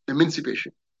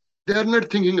emancipation. They are not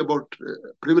thinking about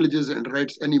privileges and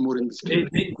rights anymore in the state.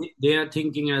 They are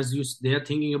thinking, they are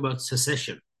thinking about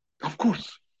secession. Of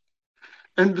course.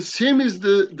 And the same is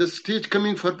the stage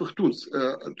coming for Pashtuns.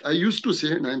 I used to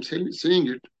say, and I'm saying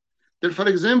it, that, for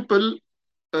example,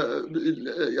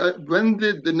 when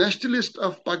the nationalists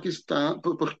of Pakistan,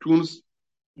 Pashtuns,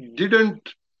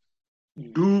 didn't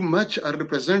do much or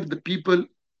represent the people,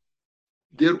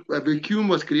 a vacuum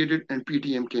was created and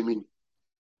PTM came in.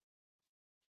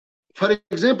 For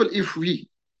example, if we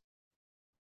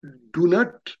do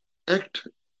not act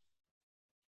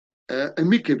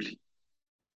amicably,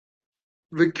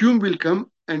 vacuum will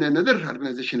come and another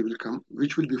organization will come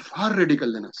which will be far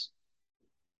radical than us.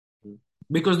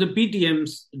 Because the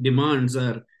PTM's demands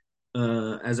are,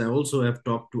 as I also have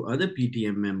talked to other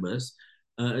PTM members,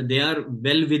 they are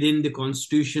well within the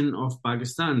constitution of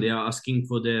Pakistan. They are asking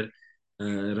for their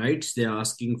rights. They are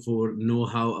asking for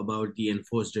know-how about the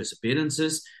enforced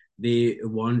disappearances. They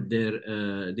want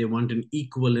an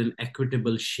equal and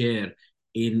equitable share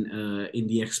in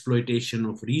the exploitation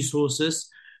of resources.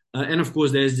 And of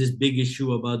course, there's this big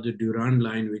issue about the Durand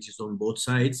line, which is on both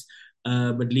sides.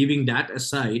 But leaving that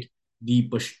aside, the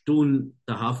Pashtun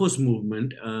Tahafuz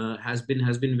movement has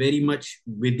been very much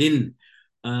within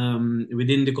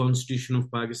the constitution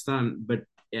of Pakistan. But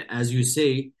as you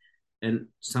say, and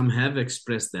some have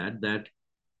expressed that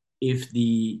if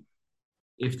the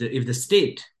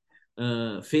state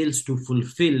fails to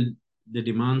fulfill the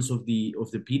demands of the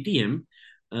PTM,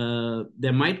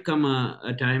 there might come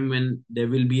a time when there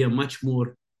will be a much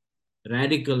more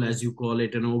radical, as you call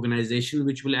it, an organization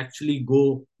which will actually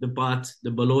go the path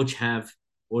the Baloch have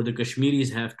or the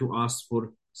Kashmiris have to ask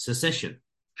for secession.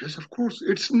 Yes, of course,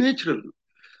 it's natural.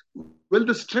 Well,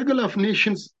 the struggle of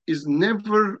nations is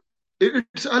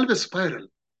it's always spiral.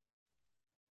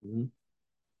 Mm-hmm.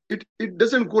 It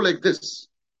doesn't go like this.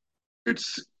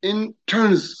 It's in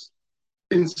turns,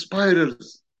 in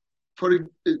spirals. For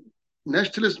a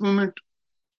nationalist movement,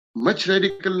 much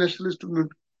radical nationalist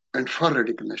movement, and far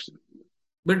radical nationalist movement.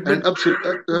 and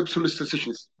absolute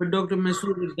secessionists. But Dr.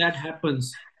 Masood, if that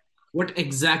happens, what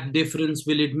exact difference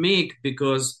will it make?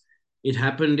 Because it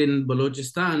happened in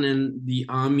Balochistan and the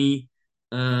army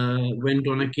went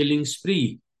on a killing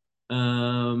spree.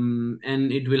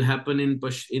 And it will happen in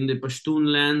the Pashtun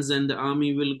lands, and the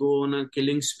army will go on a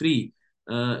killing spree.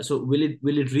 So will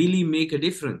it really make a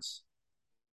difference?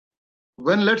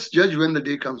 When let's judge when the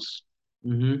day comes.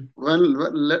 Mm-hmm. Well,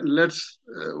 let's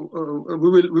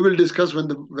we will discuss when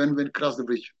we cross the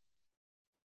bridge.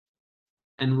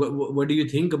 And what do you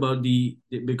think about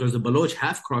because the Baloch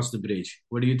have crossed the bridge?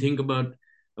 What do you think about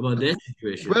their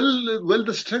situation? Well,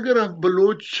 the struggle of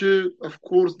Baloch, of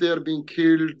course, they are being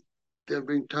killed, they are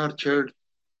being tortured,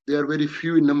 they are very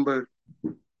few in number.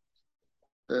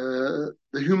 The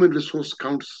human resource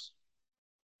counts,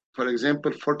 for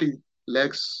example, 40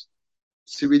 lakhs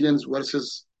civilians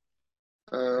versus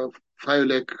 5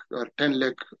 lakh or 10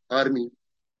 lakh army,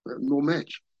 no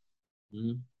match.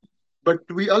 Mm-hmm. But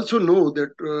we also know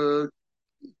that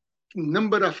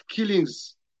number of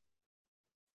killings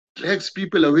drags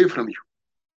people away from you.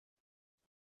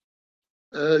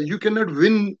 You cannot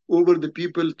win over the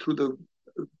people through the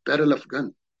barrel of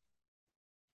gun.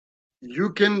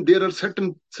 You can. There is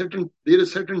certain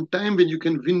time when you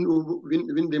can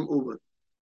win them over.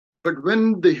 But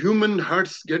when the human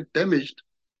hearts get damaged,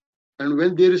 and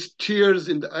when there is tears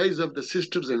in the eyes of the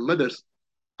sisters and mothers,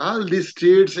 all these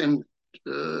states and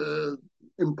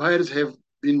empires have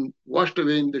been washed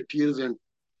away in the tears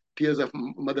of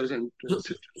mothers and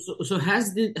sisters. So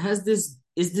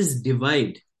is this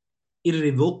divide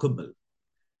irrevocable,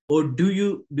 or do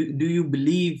you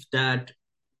believe that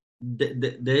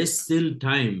there is still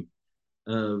time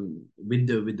with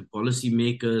the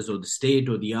policymakers or the state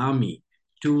or the army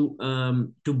to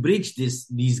bridge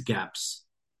these gaps?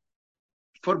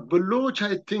 For Baloch,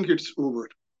 I think it's over.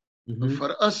 Mm-hmm.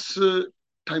 For us,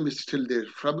 time is still there.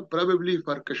 Probably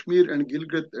for Kashmir and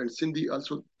Gilgit and Sindhi,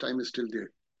 also time is still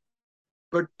there.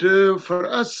 But for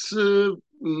us,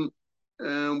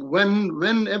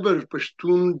 whenever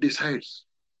Pashtun decides,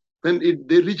 when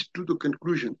they reach to the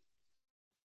conclusion,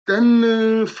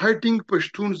 then fighting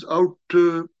Pashtuns out,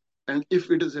 and if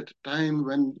it is at a time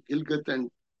when Gilgit and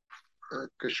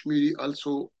Kashmiri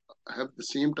also have the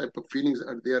same type of feelings,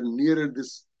 and they are nearer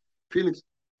this feelings,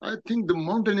 I think the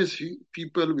mountainous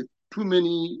people with too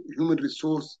many human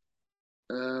resource,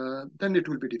 then it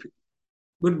will be difficult.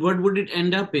 But what would it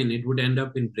end up in? It would end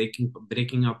up in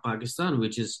breaking up Pakistan,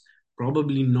 which is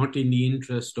probably not in the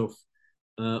interest of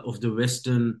the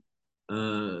Western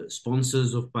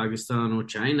sponsors of Pakistan or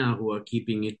China, who are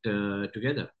keeping it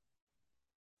together.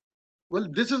 Well,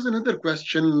 this is another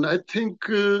question. I think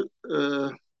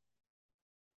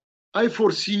I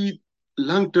foresee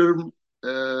long-term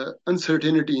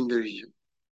uncertainty in the region.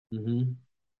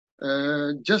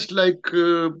 Mm-hmm. Just like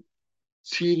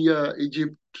Syria,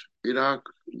 Egypt, Iraq,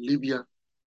 Libya,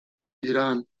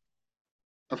 Iran,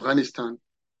 Afghanistan,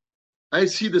 I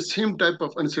see the same type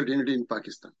of uncertainty in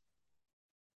Pakistan.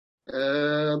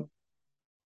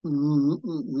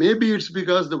 Maybe it's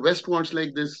because the West wants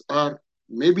like this, or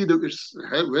maybe the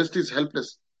West is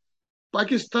helpless.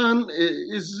 Pakistan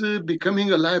is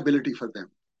becoming a liability for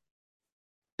them.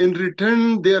 In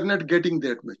return, they are not getting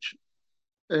that much.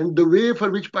 And the way for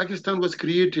which Pakistan was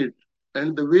created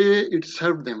and the way it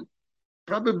served them,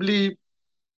 probably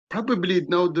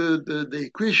now the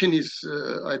equation is,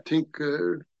 I think,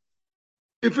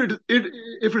 if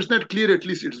it's not clear, at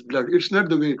least it's blood. It's not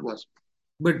the way it was.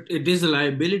 But it is a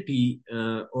liability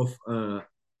of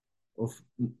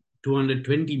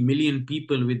 220 million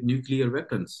people with nuclear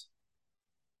weapons.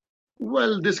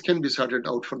 Well, this can be sorted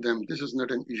out for them. This is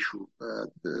not an issue.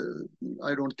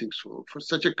 I don't think so. For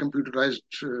such a computerized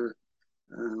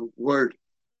world,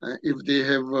 if they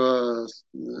have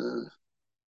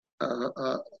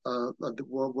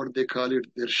what they call it,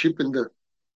 their ship in the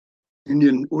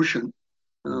Indian Ocean,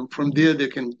 from there they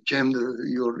can jam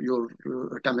your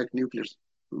atomic nuclear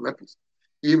weapons.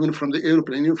 Even from the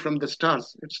airplane, even from the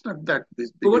stars, it's not that big.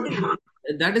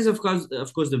 That is, of course,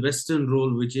 the Western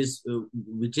role, which is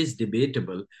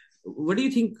debatable. What do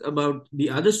you think about the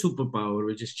other superpower,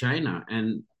 which is China?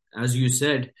 And as you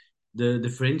said, the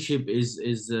friendship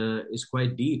is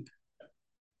quite deep.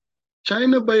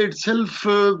 China by itself,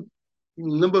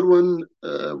 number one,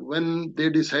 when they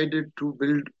decided to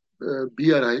build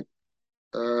BRI,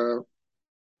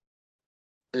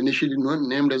 initially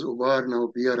named as OBAR, now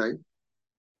BRI.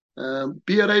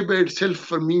 BRI by itself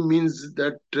for me means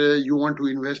that you want to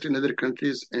invest in other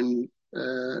countries and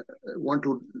want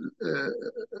to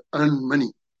earn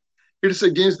money. It's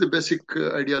against the basic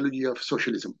ideology of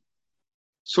socialism.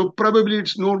 So probably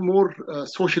it's no more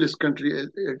socialist country as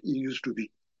it used to be.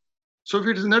 So if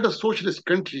it is not a socialist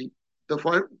country, the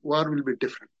war will be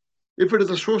different. If it is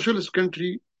a socialist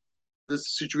country, the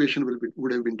situation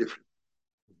would have been different.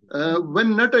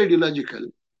 When not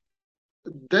ideological,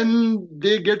 then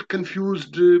they get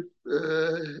confused.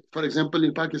 For example,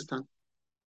 in Pakistan,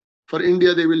 for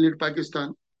India, they will need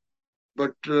Pakistan,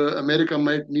 but America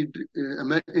might need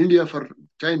India for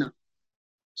China.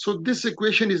 So this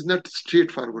equation is not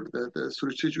straightforward. The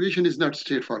situation is not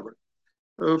straightforward.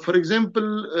 For example,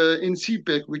 in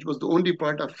CPEC, which was the only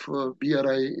part of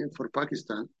BRI for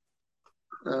Pakistan,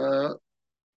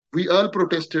 we all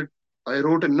protested. I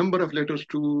wrote a number of letters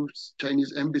to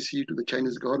Chinese embassy, to the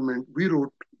Chinese government. We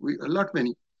wrote a lot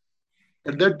many.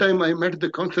 At that time, I met the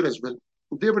consul as well.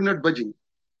 They were not budging.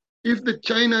 If the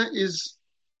China is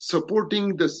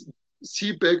supporting the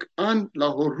CPEC on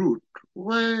Lahore route,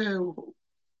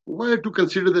 why to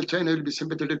consider that China will be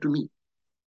sympathetic to me,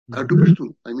 to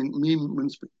Pashtun? I mean, me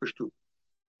means Pashtun.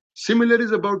 Similar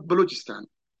is about Balochistan.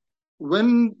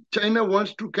 When China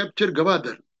wants to capture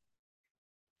Gwadar,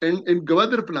 and in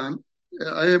Gwadar plan,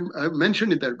 I have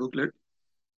mentioned in that booklet,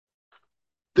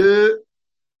 the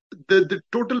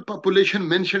total population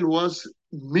mentioned was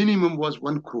minimum was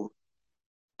 1 crore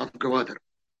of Gwadar.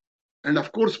 And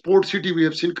of course, port city, we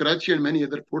have seen Karachi and many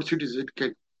other port cities, it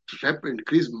can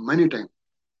increase many times.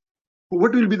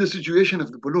 What will be the situation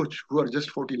of the Baloch, who are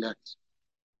just 40 lakhs?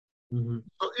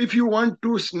 So if you want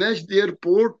to snatch their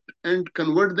port and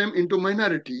convert them into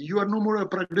minority, you are no more a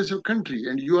progressive country,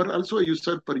 and you are also a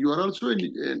usurper, you are also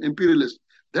an imperialist.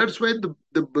 That's why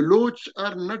the Baloch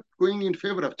are not going in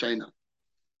favor of China.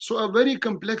 So a very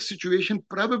complex situation,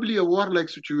 probably a warlike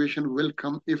situation, will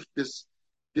come if this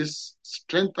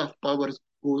strength of powers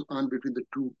goes on between the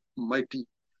two mighty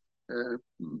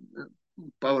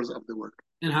powers of the world.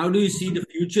 And how do you see the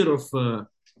future of the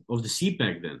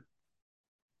CPEC then?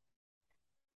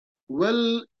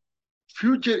 Well,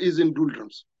 future is in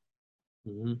doldrums.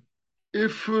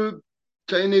 If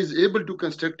China is able to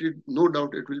construct it, no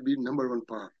doubt it will be number one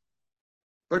power.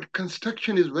 But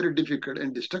construction is very difficult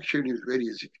and destruction is very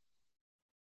easy.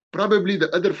 Probably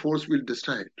the other force will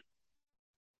destroy it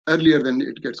earlier than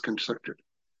it gets constructed.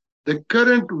 The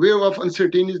current wave of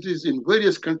uncertainties in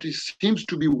various countries seems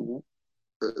to be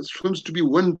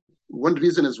one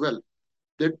reason as well.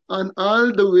 That on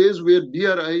all the ways where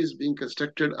BRI is being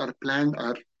constructed or planned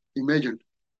or imagined,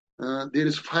 there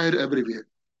is fire everywhere.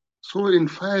 So in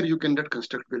fire, you cannot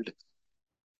construct buildings.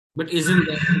 But isn't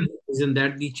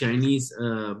that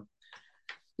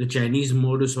the Chinese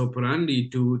modus operandi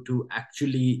to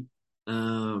actually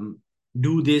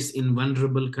do this in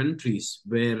vulnerable countries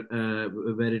where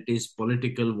it is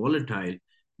political volatile,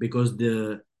 because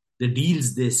the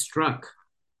deals they struck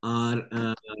are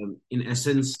in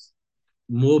essence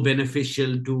more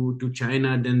beneficial to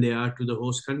China than they are to the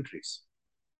host countries.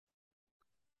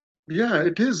 Yeah,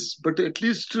 it is. But at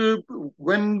least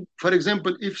when, for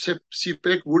example, if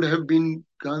CPEC would have been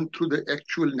gone through the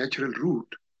actual natural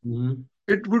route,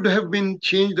 it would have been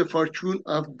changed the fortune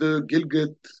of the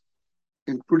Gilgit,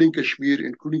 including Kashmir,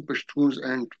 including Pashtuns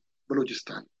and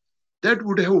Balochistan. That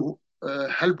would have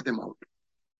helped them out.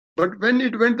 But when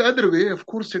it went the other way, of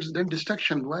course, it's then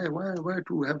destruction. Why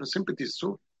to have a sympathy?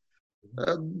 So,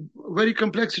 very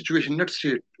complex situation, not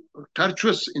straight,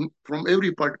 tortuous from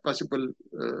every possible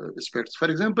aspects. For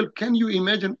example, can you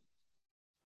imagine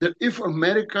that if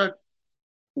America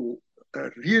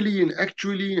really and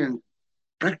actually and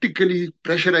practically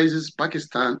pressurizes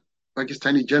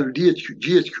Pakistani General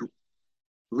GHQ,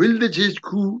 will the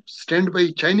GHQ stand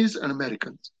by Chinese and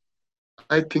Americans?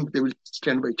 I think they will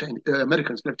stand by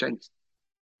Americans, not Chinese.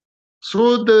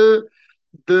 So the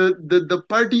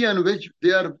party on which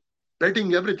they are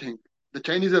betting everything, the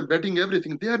Chinese are betting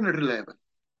everything, they are not reliable.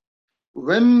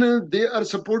 When they are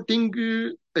supporting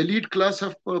elite class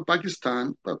of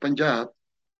Pakistan, Punjab,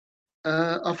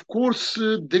 of course,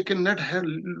 they cannot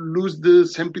lose the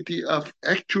sympathy of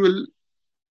actual,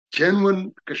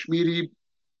 genuine Kashmiri,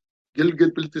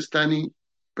 Gilgit-Baltistani,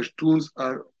 Pashtuns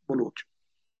or Baloch.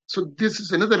 So this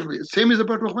is another way. Same is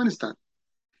about Afghanistan.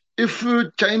 If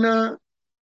China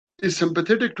is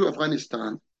sympathetic to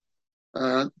Afghanistan,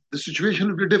 the situation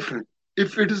will be different.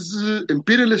 If it is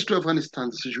imperialist to Afghanistan,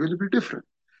 the situation will be different.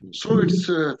 So it's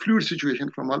a fluid situation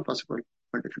from all possible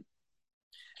point of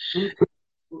view.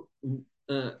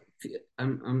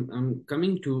 I'm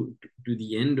coming to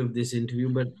the end of this interview,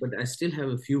 but I still have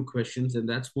a few questions, and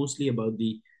that's mostly about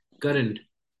the current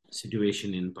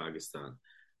situation in Pakistan.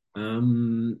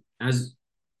 As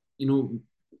you know,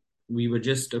 we were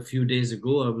just a few days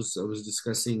ago, I was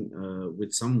discussing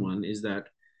with someone, is that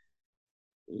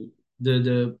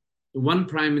the one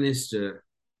prime minister,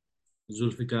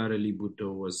 Zulfikar Ali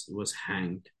Bhutto, was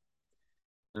hanged.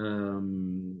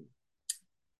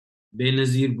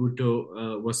 Benazir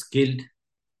Bhutto was killed.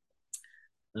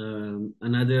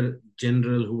 Another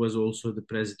general who was also the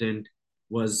president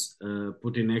was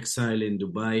put in exile in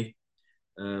Dubai,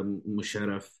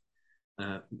 Musharraf.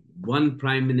 One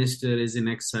prime minister is in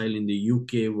exile in the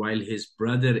UK while his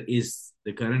brother is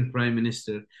the current prime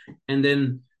minister. And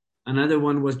then another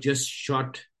one was just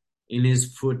shot in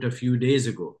his foot a few days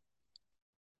ago.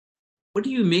 What do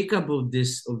you make up of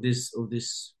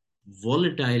this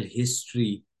volatile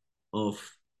history of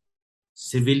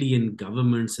civilian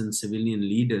governments and civilian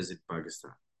leaders in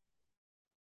Pakistan?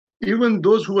 Even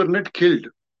those who were not killed,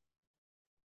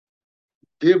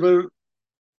 they were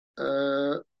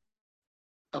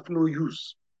of no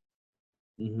use.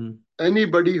 Mm-hmm.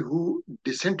 Anybody who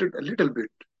dissented a little bit,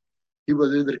 he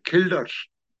was either killed or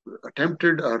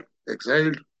attempted or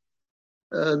exiled.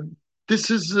 This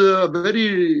is a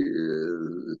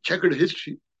very checkered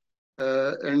history.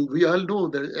 And we all know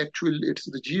that actually it's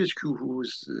the GHQ who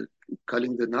is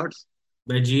calling the knots.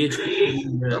 By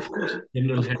GHQ, of course,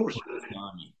 General of course. Of the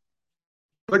Army.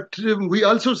 But we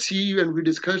also see and we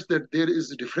discuss that there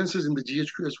is differences in the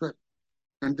GHQ as well.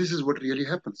 And this is what really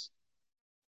happens.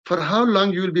 For how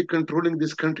long you will be controlling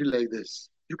this country like this?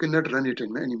 You cannot run it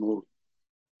anymore.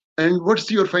 And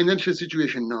what's your financial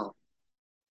situation now?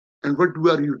 And what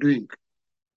are you doing?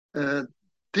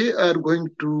 They are going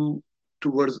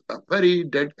towards a very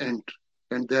dead end,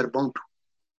 and they are bound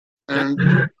to. And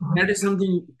that is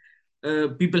something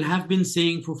people have been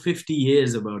saying for 50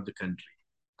 years about the country.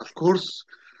 Of course,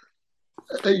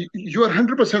 you are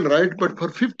 100% right, but for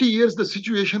 50 years, the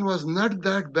situation was not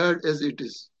that bad as it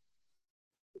is.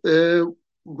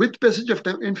 With passage of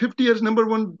time, in 50 years, number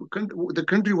one, the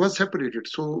country was separated.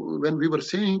 So when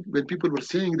people were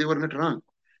saying, they were not wrong.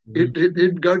 Mm-hmm.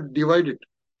 It got divided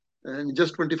in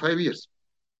just 25 years.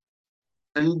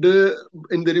 And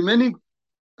in the remaining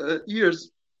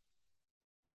years,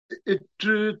 it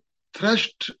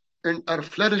thrashed and are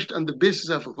flourished on the basis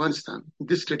of Afghanistan,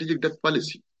 this strategic death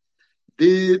policy.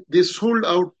 They sold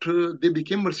out, they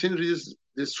became mercenaries,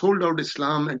 they sold out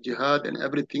Islam and jihad and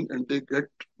everything, and they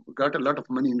got a lot of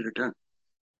money in return.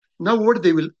 Now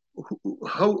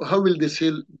how will they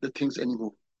sell the things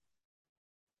anymore?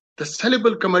 The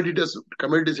sellable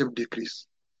commodities have decreased.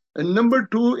 And number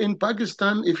two, in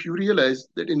Pakistan, if you realize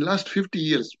that in last 50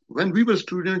 years, when we were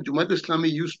students, Jamaat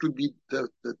Islami used to be the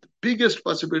biggest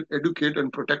possible educator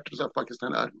and protectors of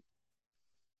Pakistan army.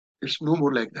 It's no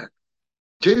more like that.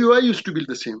 JUI used to be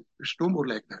the same. It's no more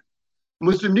like that.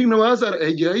 Muslim League Nawaz or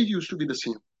AJI used to be the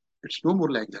same. It's no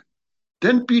more like that.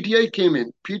 Then PTI came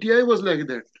in. PTI was like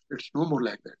that. It's no more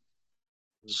like that.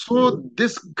 So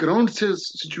this ground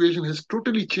situation has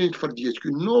totally changed for GHQ.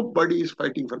 Nobody is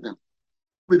fighting for them,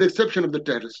 with the exception of the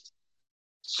terrorists.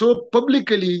 So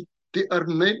publicly, they are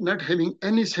not having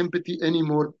any sympathy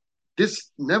anymore.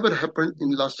 This never happened in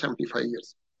the last 75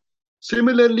 years.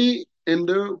 Similarly, in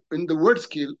the world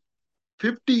scale,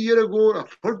 50 years ago or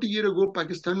 40 years ago,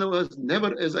 Pakistan was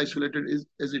never as isolated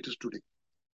as it is today.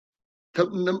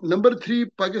 Number three,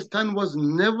 Pakistan was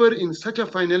never in such a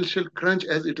financial crunch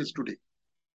as it is today.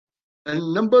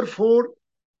 And number four,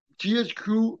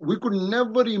 GHQ, we could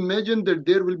never imagine that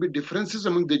there will be differences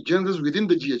among the generals within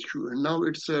the GHQ. And now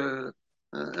it's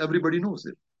everybody knows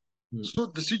it. So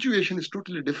the situation is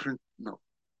totally different now.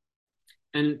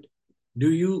 And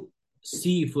do you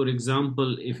see, for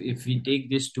example, if we take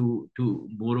this to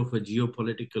more of a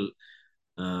geopolitical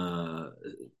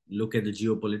look at the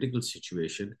geopolitical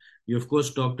situation, you of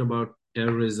course talked about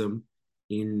terrorism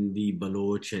in the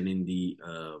Baloch and in the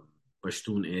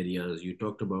Pashtun areas. You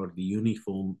talked about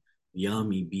the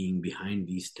army being behind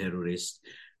these terrorists.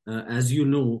 As you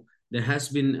know, there has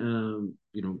been,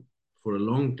 for a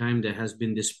long time, there has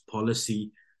been this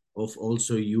policy of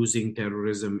also using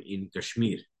terrorism in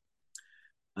Kashmir.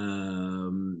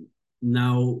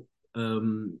 Now,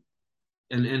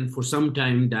 and for some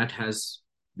time that has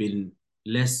been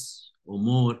less or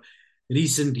more.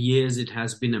 Recent years, it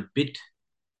has been a bit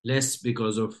less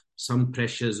because of some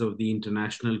pressures of the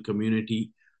international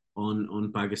community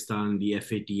on Pakistan, the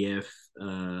FATF,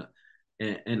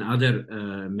 and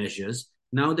other measures.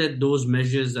 Now that those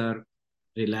measures are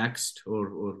relaxed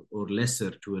or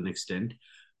lesser to an extent,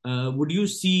 would you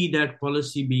see that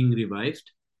policy being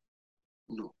revived?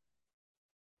 No.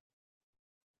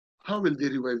 How will they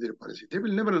revive their policy? They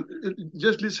will never.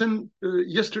 Just listen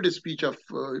yesterday's speech of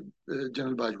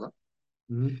General Bajwa.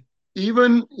 Mm-hmm.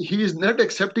 Even he is not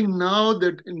accepting now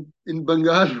that in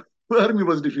Bengal, the army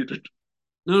was defeated.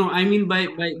 No, I mean by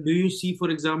do you see, for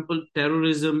example,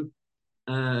 terrorism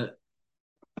uh,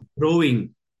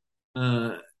 growing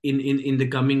in the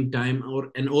coming time,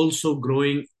 and also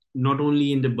growing not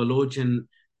only in the Baloch and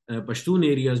Pashtun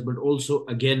areas, but also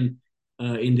again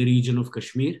in the region of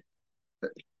Kashmir?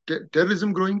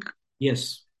 Terrorism growing?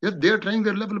 Yes. Yeah, they are trying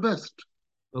their level best.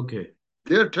 Okay.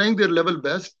 They are trying their level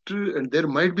best, and there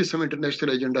might be some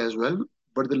international agenda as well.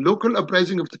 But the local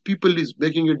uprising of the people is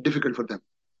making it difficult for them.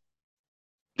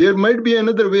 There might be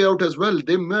another way out as well.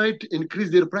 They might increase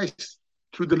their price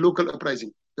through the local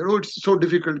uprising. Oh, it's so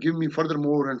difficult. Give me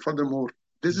furthermore and furthermore.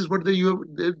 This is what they've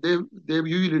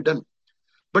usually done.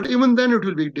 But even then, it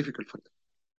will be difficult for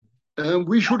them.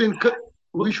 We should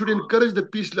encourage the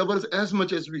peace lovers as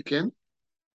much as we can.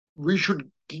 We should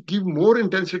give more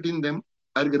intensity in them,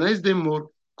 organize them more,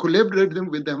 collaborate them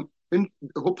with them, and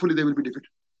hopefully they will be defeated.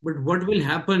 But what will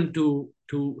happen to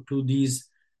these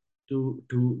to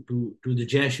the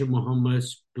Jaish-e-Mohammed,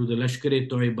 to the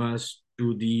Lashkar-e-Toibas,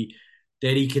 to the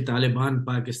Tehreek-e-Taliban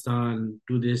Pakistan,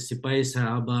 to the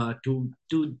Sipahi-Sahaba,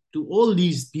 to all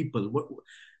these people?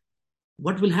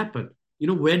 What will happen?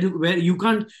 Where you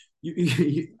can't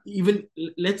even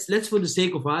let's for the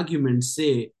sake of argument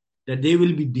say that they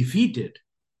will be defeated.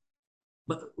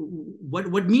 But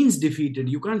what means defeated?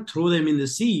 You can't throw them in the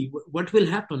sea. What will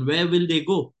happen? Where will they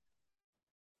go?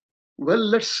 Well,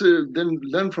 let's then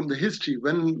learn from the history.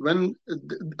 When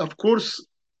of course,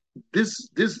 this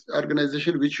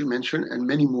organization which you mentioned and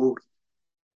many more,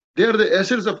 they are the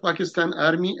assets of Pakistan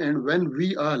Army, and when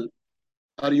we all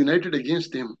are united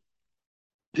against them,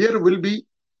 there will be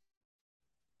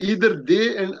either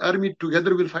they and army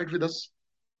together will fight with us,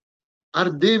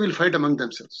 or they will fight among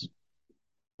themselves.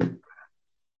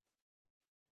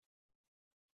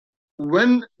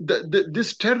 When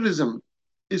this terrorism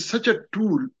is such a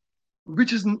tool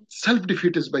which is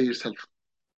self-defeatist by itself,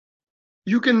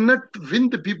 you cannot win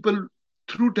the people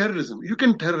through terrorism. You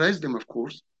can terrorize them, of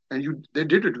course, and they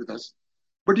did it with us,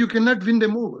 but you cannot win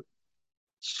them over.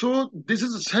 So this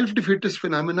is a self-defeatist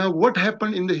phenomena. What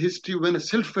happened in the history when a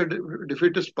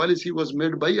self-defeatist policy was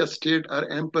made by a state or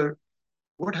emperor?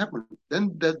 What happened?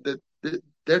 Then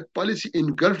that policy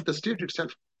engulfed the state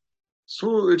itself.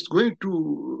 So it's going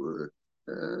to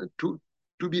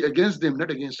be against them, not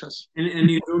against us. And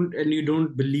you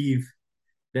don't believe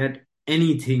that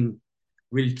anything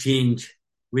will change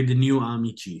with the new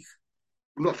army chief?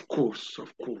 No, of course,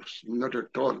 not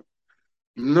at all,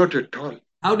 not at all.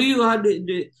 How do you?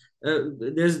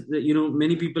 There's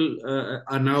many people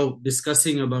are now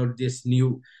discussing about this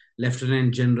new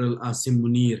Lieutenant General Asim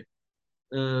Munir.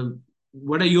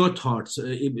 What are your thoughts?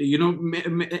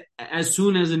 As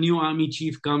soon as a new army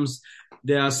chief comes,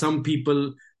 there are some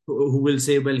people who will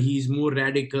say, well, he's more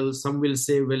radical. Some will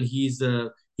say, well, he's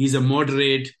a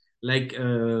moderate. Like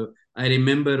I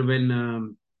remember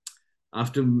when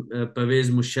after Pervez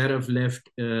Musharraf left,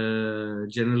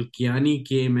 General Kiani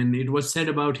came, and it was said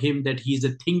about him that he's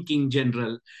a thinking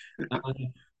general.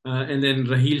 And then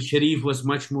Raheel Sharif was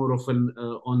much more of an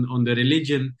on the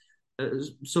religion.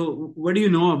 So what do you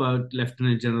know about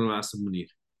Lieutenant General Asim Munir?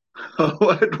 Oh,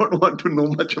 I don't want to know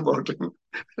much about him.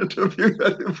 To be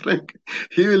very frank,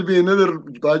 he will be another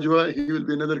Bajwa, he will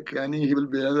be another Kiani, he will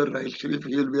be another Raheel Sharif,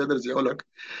 he will be another Ziaulak.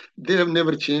 They have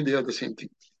never changed, they are the same thing.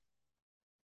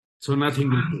 So nothing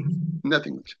will change.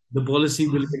 Nothing will change. The policy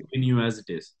will continue as it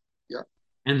is. Yeah.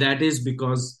 And that is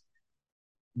because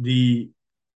the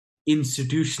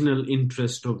institutional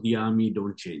interest of the army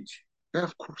don't change. Yeah,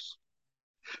 of course.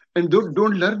 And don't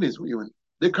learn this even.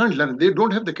 They can't learn. They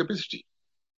don't have the capacity.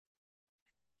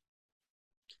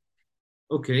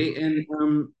 Okay,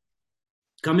 and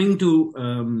coming to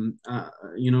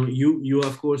you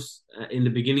of course in the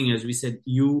beginning, as we said,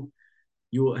 you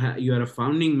are a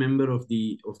founding member of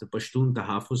the Pashtun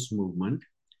Tahafuz Movement.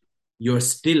 You're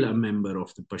still a member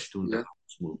of the Pashtun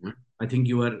Tahafuz Movement. I think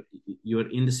you are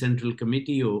in the central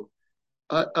committee, or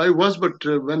I was, but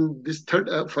when this third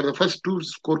for the first two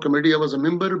core committee, I was a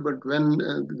member. But when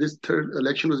this third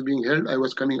election was being held, I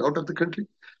was coming out of the country,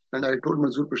 and I told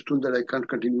Mazur Pashtun that I can't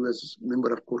continue as a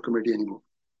member of core committee anymore.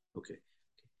 Okay,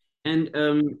 and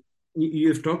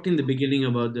you've talked in the beginning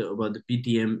about the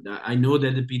PTM. I know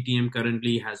that the PTM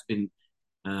currently has been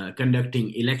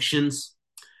conducting elections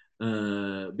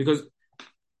because.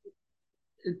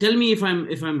 Tell me if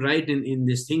I'm right in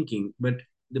this thinking, but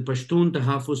the Pashtun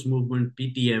Tahafuz Movement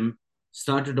 (PTM)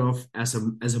 started off as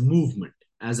a movement,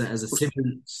 as a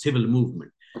civil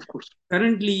movement. Of course.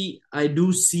 Currently, I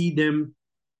do see them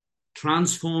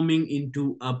transforming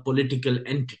into a political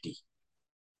entity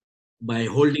by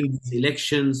holding these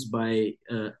elections.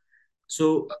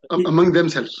 Among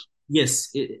themselves.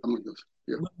 Yes. Among themselves.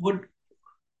 Yeah.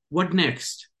 What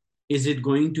next? Is it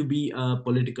going to be a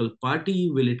political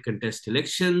party? Will it contest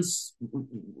elections?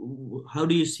 How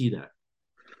do you see that?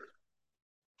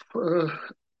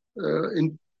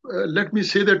 Let me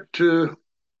say that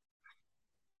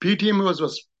PTM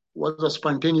was a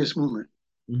spontaneous movement,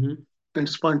 and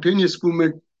spontaneous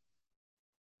movement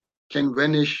can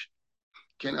vanish,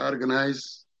 can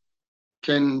organize,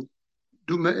 can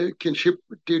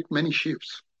take many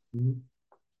shapes.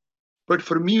 But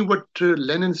for me, what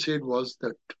Lenin said was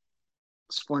that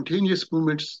spontaneous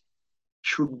movements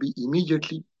should be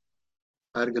immediately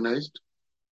organized.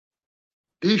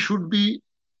 They should be,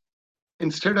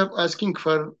 instead of asking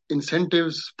for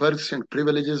incentives, perks, and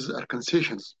privileges or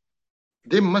concessions,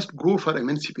 they must go for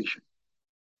emancipation.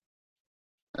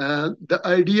 The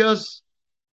ideas,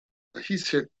 he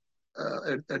said,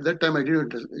 at that time I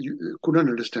couldn't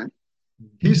understand.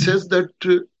 He says that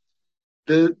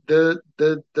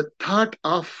the thought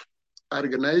of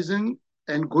organizing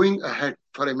and going ahead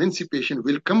for emancipation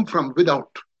will come from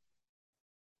without.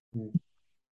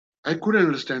 I couldn't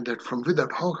understand that, from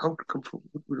without. How to come from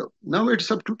without? Now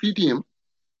it's up to PTM.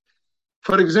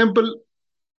 For example,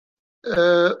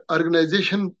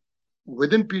 organization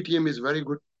within PTM is very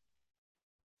good,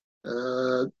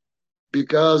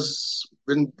 because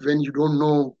when you don't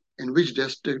know in which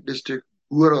district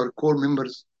who are our core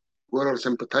members, who are our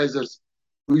sympathizers,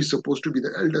 who is supposed to be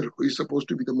the elder, who is supposed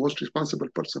to be the most responsible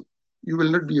person, you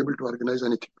will not be able to organize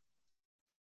anything.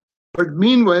 But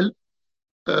meanwhile,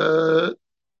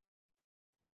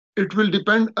 it will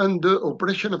depend on the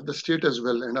oppression of the state as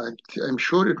well, and I'm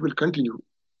sure it will continue.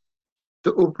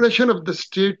 The oppression of the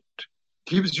state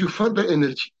gives you further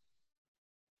energy,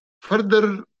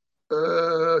 further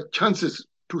chances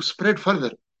to spread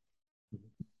further.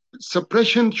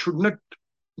 Suppression should not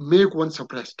make one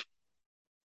suppressed,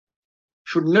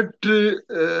 should not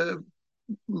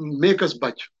make us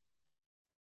budge.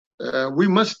 We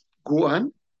must go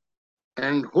on,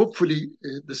 and hopefully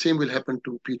the same will happen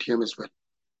to PTM as well.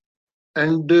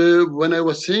 And when I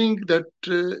was saying that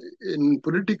in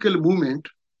political movement,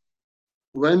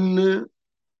 when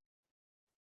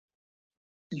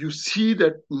you see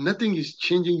that nothing is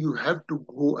changing, you have to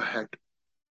go ahead.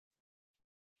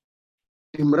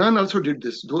 Imran also did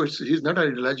this, though he's not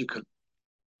ideological.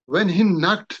 When he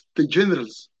knocked the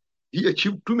generals, he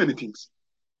achieved too many things.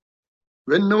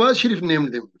 When Nawaz Sharif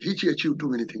named them, he achieved too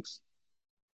many things.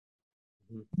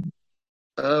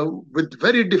 With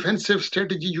very defensive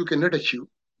strategy, you cannot achieve.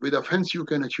 With offense, you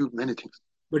can achieve many things.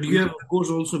 But you have, of course,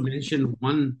 also mentioned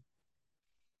one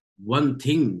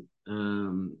thing,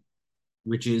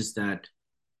 which is that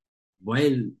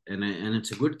while, and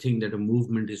it's a good thing that a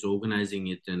movement is organizing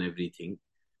it and everything,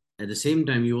 at the same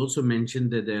time, you also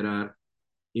mentioned that that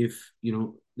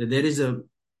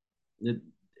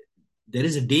there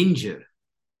is a danger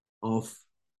of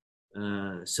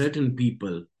certain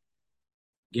people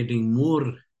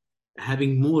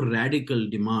having more radical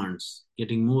demands,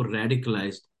 getting more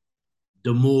radicalized,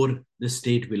 the more the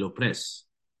state will oppress.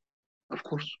 Of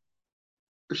course,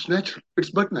 it's natural. It's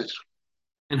but natural.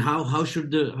 And how should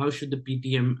the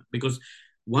PTM, because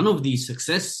one of the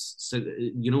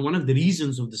one of the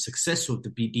reasons of the success of the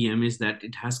PTM is that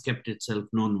it has kept itself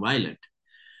non-violent.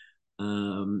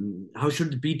 How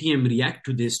should the PTM react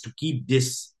to this to keep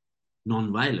this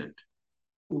non-violent?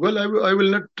 Well, I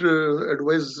will not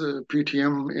advise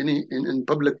PTM in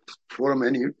public forum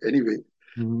anyway.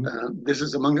 This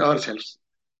is among ourselves.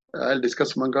 I'll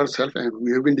discuss among ourselves, and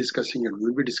we have been discussing and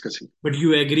we'll be discussing. But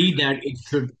you agree that it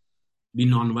should be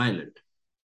non-violent?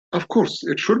 Of course,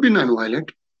 it should be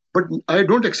non-violent, but I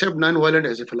don't accept non-violent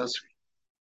as a philosophy.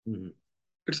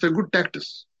 It's a good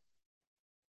tactics.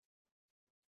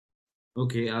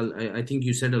 Okay, I think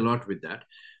you said a lot with that.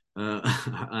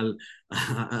 I'll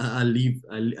leave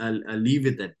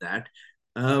it at that.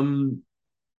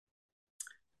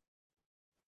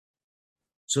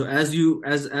 So as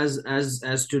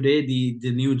today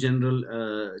the new general,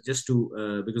 just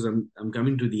to because I'm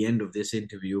coming to the end of this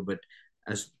interview, but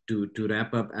as to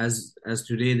wrap up, as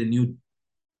today the new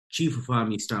Chief of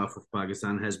Army Staff of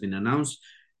Pakistan has been announced,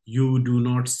 you do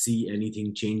not see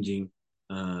anything changing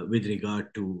with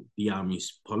regard to the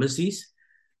Army's policies.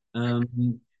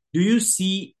 Do you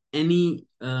see any?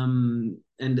 And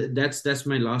that's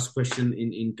my last question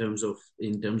in terms of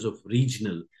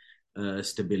regional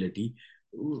stability.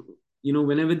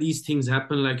 Whenever these things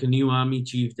happen, like a new army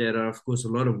chief, there are of course a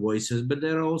lot of voices, but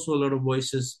there are also a lot of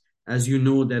voices, as you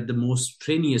know, that the most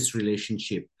strenuous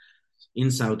relationship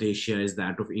in South Asia is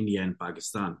that of India and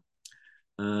Pakistan,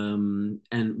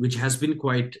 and which has been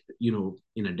quite,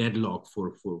 in a deadlock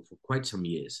for quite some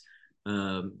years.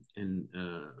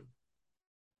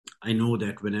 I know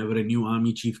that whenever a new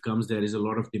army chief comes, there is a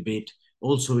lot of debate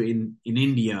also in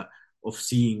India of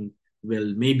seeing,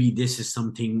 well, maybe this is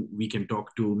something we can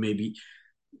talk to. Maybe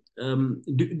do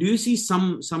you see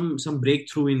some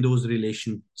breakthrough in those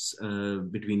relations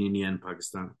between India and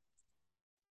Pakistan?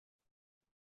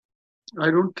 I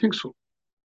don't think so.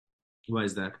 Why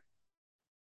is that?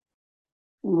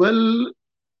 Well,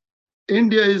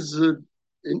 India is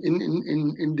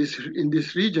in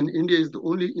this region. India is the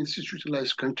only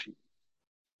institutionalized country.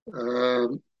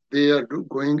 They are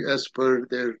going as per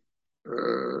their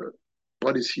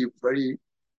policy very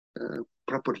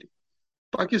properly.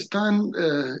 Pakistan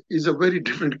is a very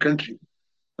different country.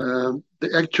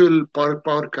 The actual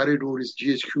power corridor is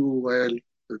GHQ, while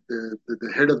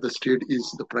the head of the state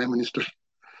is the prime minister.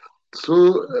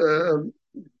 So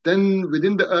then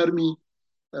within the army,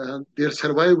 their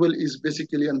survival is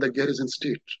basically on the garrison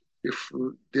state. If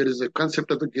there is a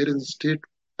concept of the garrison state,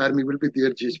 army will be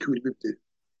there, GHQ will be there.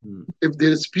 If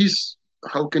there is peace,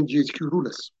 how can GHQ rule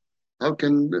us? How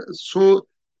can so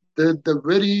the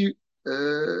very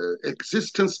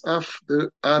existence of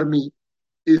the army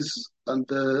is on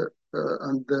the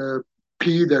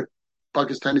plea that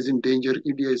Pakistan is in danger,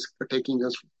 India is attacking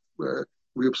us.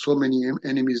 We have so many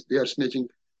enemies. They are snatching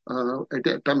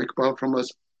atomic power from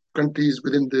us. Countries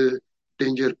within the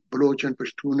danger, Baloch and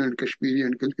Pashtun and Kashmiri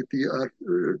and Gilgiti are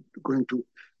going to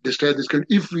destroy this country.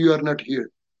 If we are not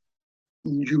here,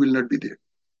 you will not be there.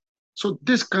 So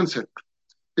this concept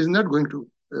is not going to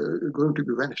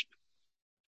be vanished.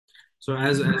 So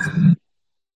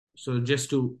so just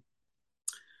to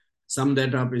sum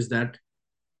that up, is that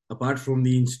apart from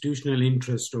the institutional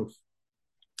interest of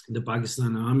the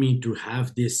Pakistan army to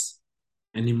have this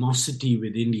animosity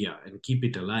with India and keep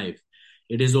it alive,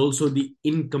 it is also the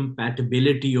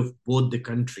incompatibility of both the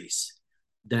countries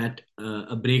that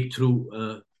a breakthrough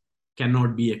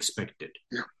cannot be expected.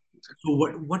 Yeah. So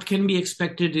what can be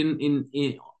expected in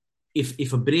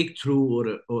if a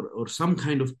breakthrough or some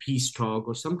kind of peace talk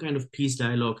or some kind of peace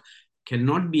dialogue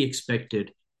cannot be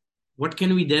expected? What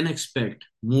can we then expect?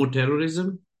 More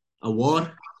terrorism? A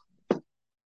war?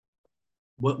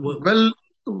 Well,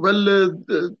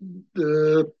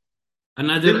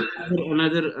 another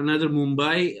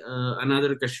Mumbai,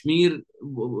 another Kashmir,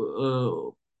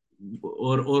 or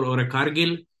a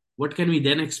Kargil. What can we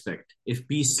then expect if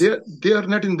peace? They are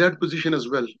not in that position as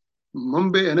well.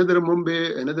 Mumbai,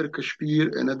 another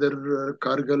Kashmir, another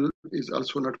Kargil is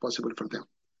also not possible for them.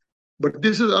 But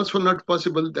this is also not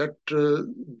possible that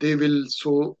they will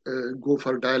go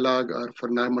for dialogue or for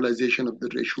normalization of the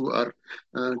issue or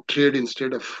trade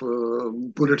instead of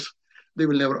bullets. They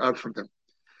will never opt for them.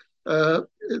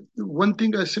 One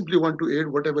thing I simply want to add,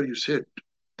 whatever you said,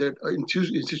 that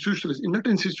institutional is not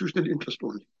institutional interest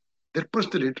only, their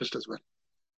personal interest as well.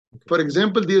 Okay. For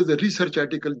example, there is a research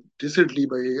article recently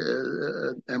by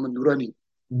Ahmed Noorani.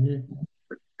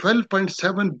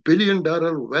 $12.7 billion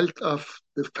wealth of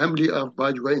the family of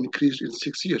Bajwa increased in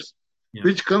 6 years,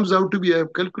 which comes out to be, I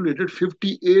have calculated,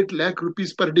 58 lakh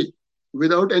rupees per day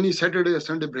without any Saturday or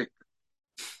Sunday break.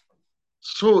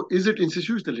 So is it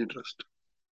institutional interest?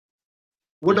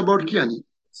 What about Kiani?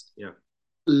 Yeah.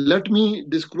 Let me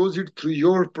disclose it through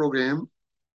your program.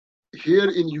 Here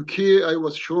in UK, I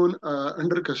was shown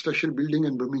under construction building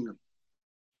in Birmingham,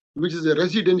 which is a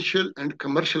residential and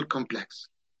commercial complex.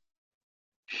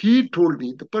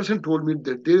 The person told me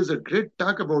that there is a great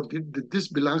talk about it, that this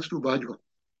belongs to Bajwa.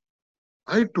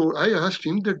 I asked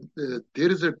him that there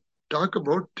is a talk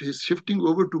about his shifting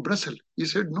over to Brussels. He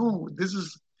said, no, this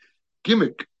is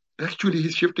gimmick. Actually,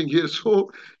 he's shifting here.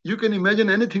 So you can imagine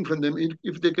anything from them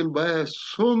if they can buy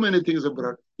so many things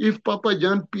abroad. If Papa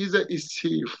John Pizza is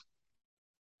safe,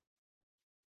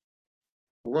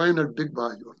 why not Big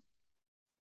Bajwa?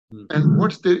 And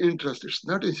what's their interest? It's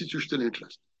not institutional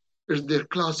interest. It's their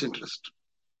class interest.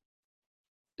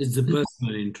 It's the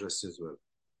personal interest as well.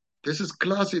 This is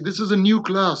class. This is a new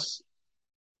class.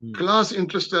 Class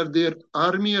interests are there.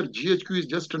 Army or GHQ is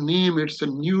just a name. It's a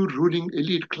new ruling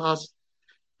elite class.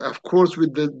 Of course,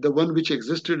 with the one which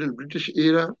existed in British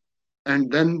era, and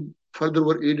then further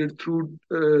were aided through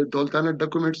Doltana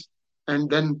documents, and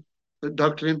then the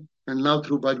doctrine, and now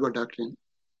through Bajwa doctrine.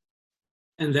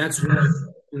 And that's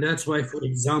why, for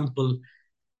example,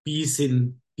 peace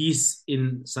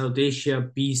in South Asia,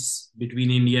 peace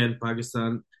between India and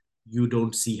Pakistan, you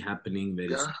don't see happening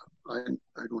very soon.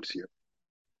 I don't see it.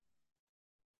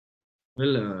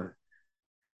 Well,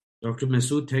 Dr.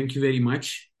 Mahsud, thank you very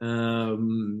much.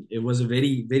 It was a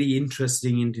very, very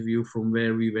interesting interview from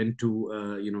where we went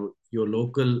to, your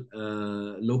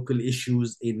local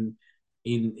issues in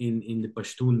the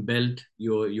Pashtun belt,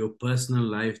 your personal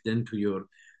life, then to your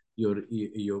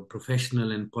your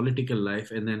professional and political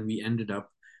life, and then we ended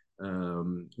up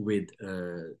with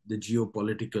the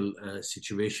geopolitical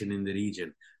situation in the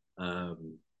region,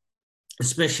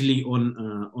 especially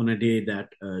on a day that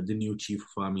the new Chief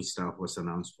of Army Staff was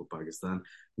announced for Pakistan,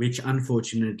 which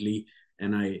unfortunately,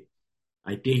 and I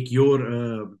take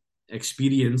your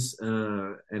experience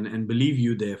and believe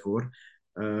you, therefore,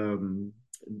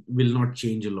 will not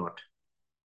change a lot.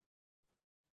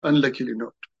 Unluckily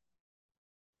not.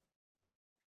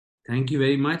 Thank you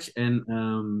very much, and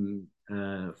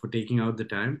for taking out the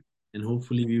time. And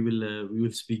hopefully we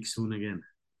will speak soon again.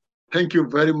 Thank you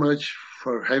very much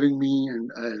for having me,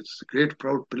 and it's a great,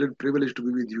 proud privilege to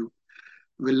be with you.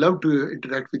 We'll love to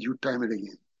interact with you time and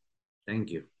again.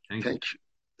 Thank you. Thank you.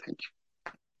 Thank you.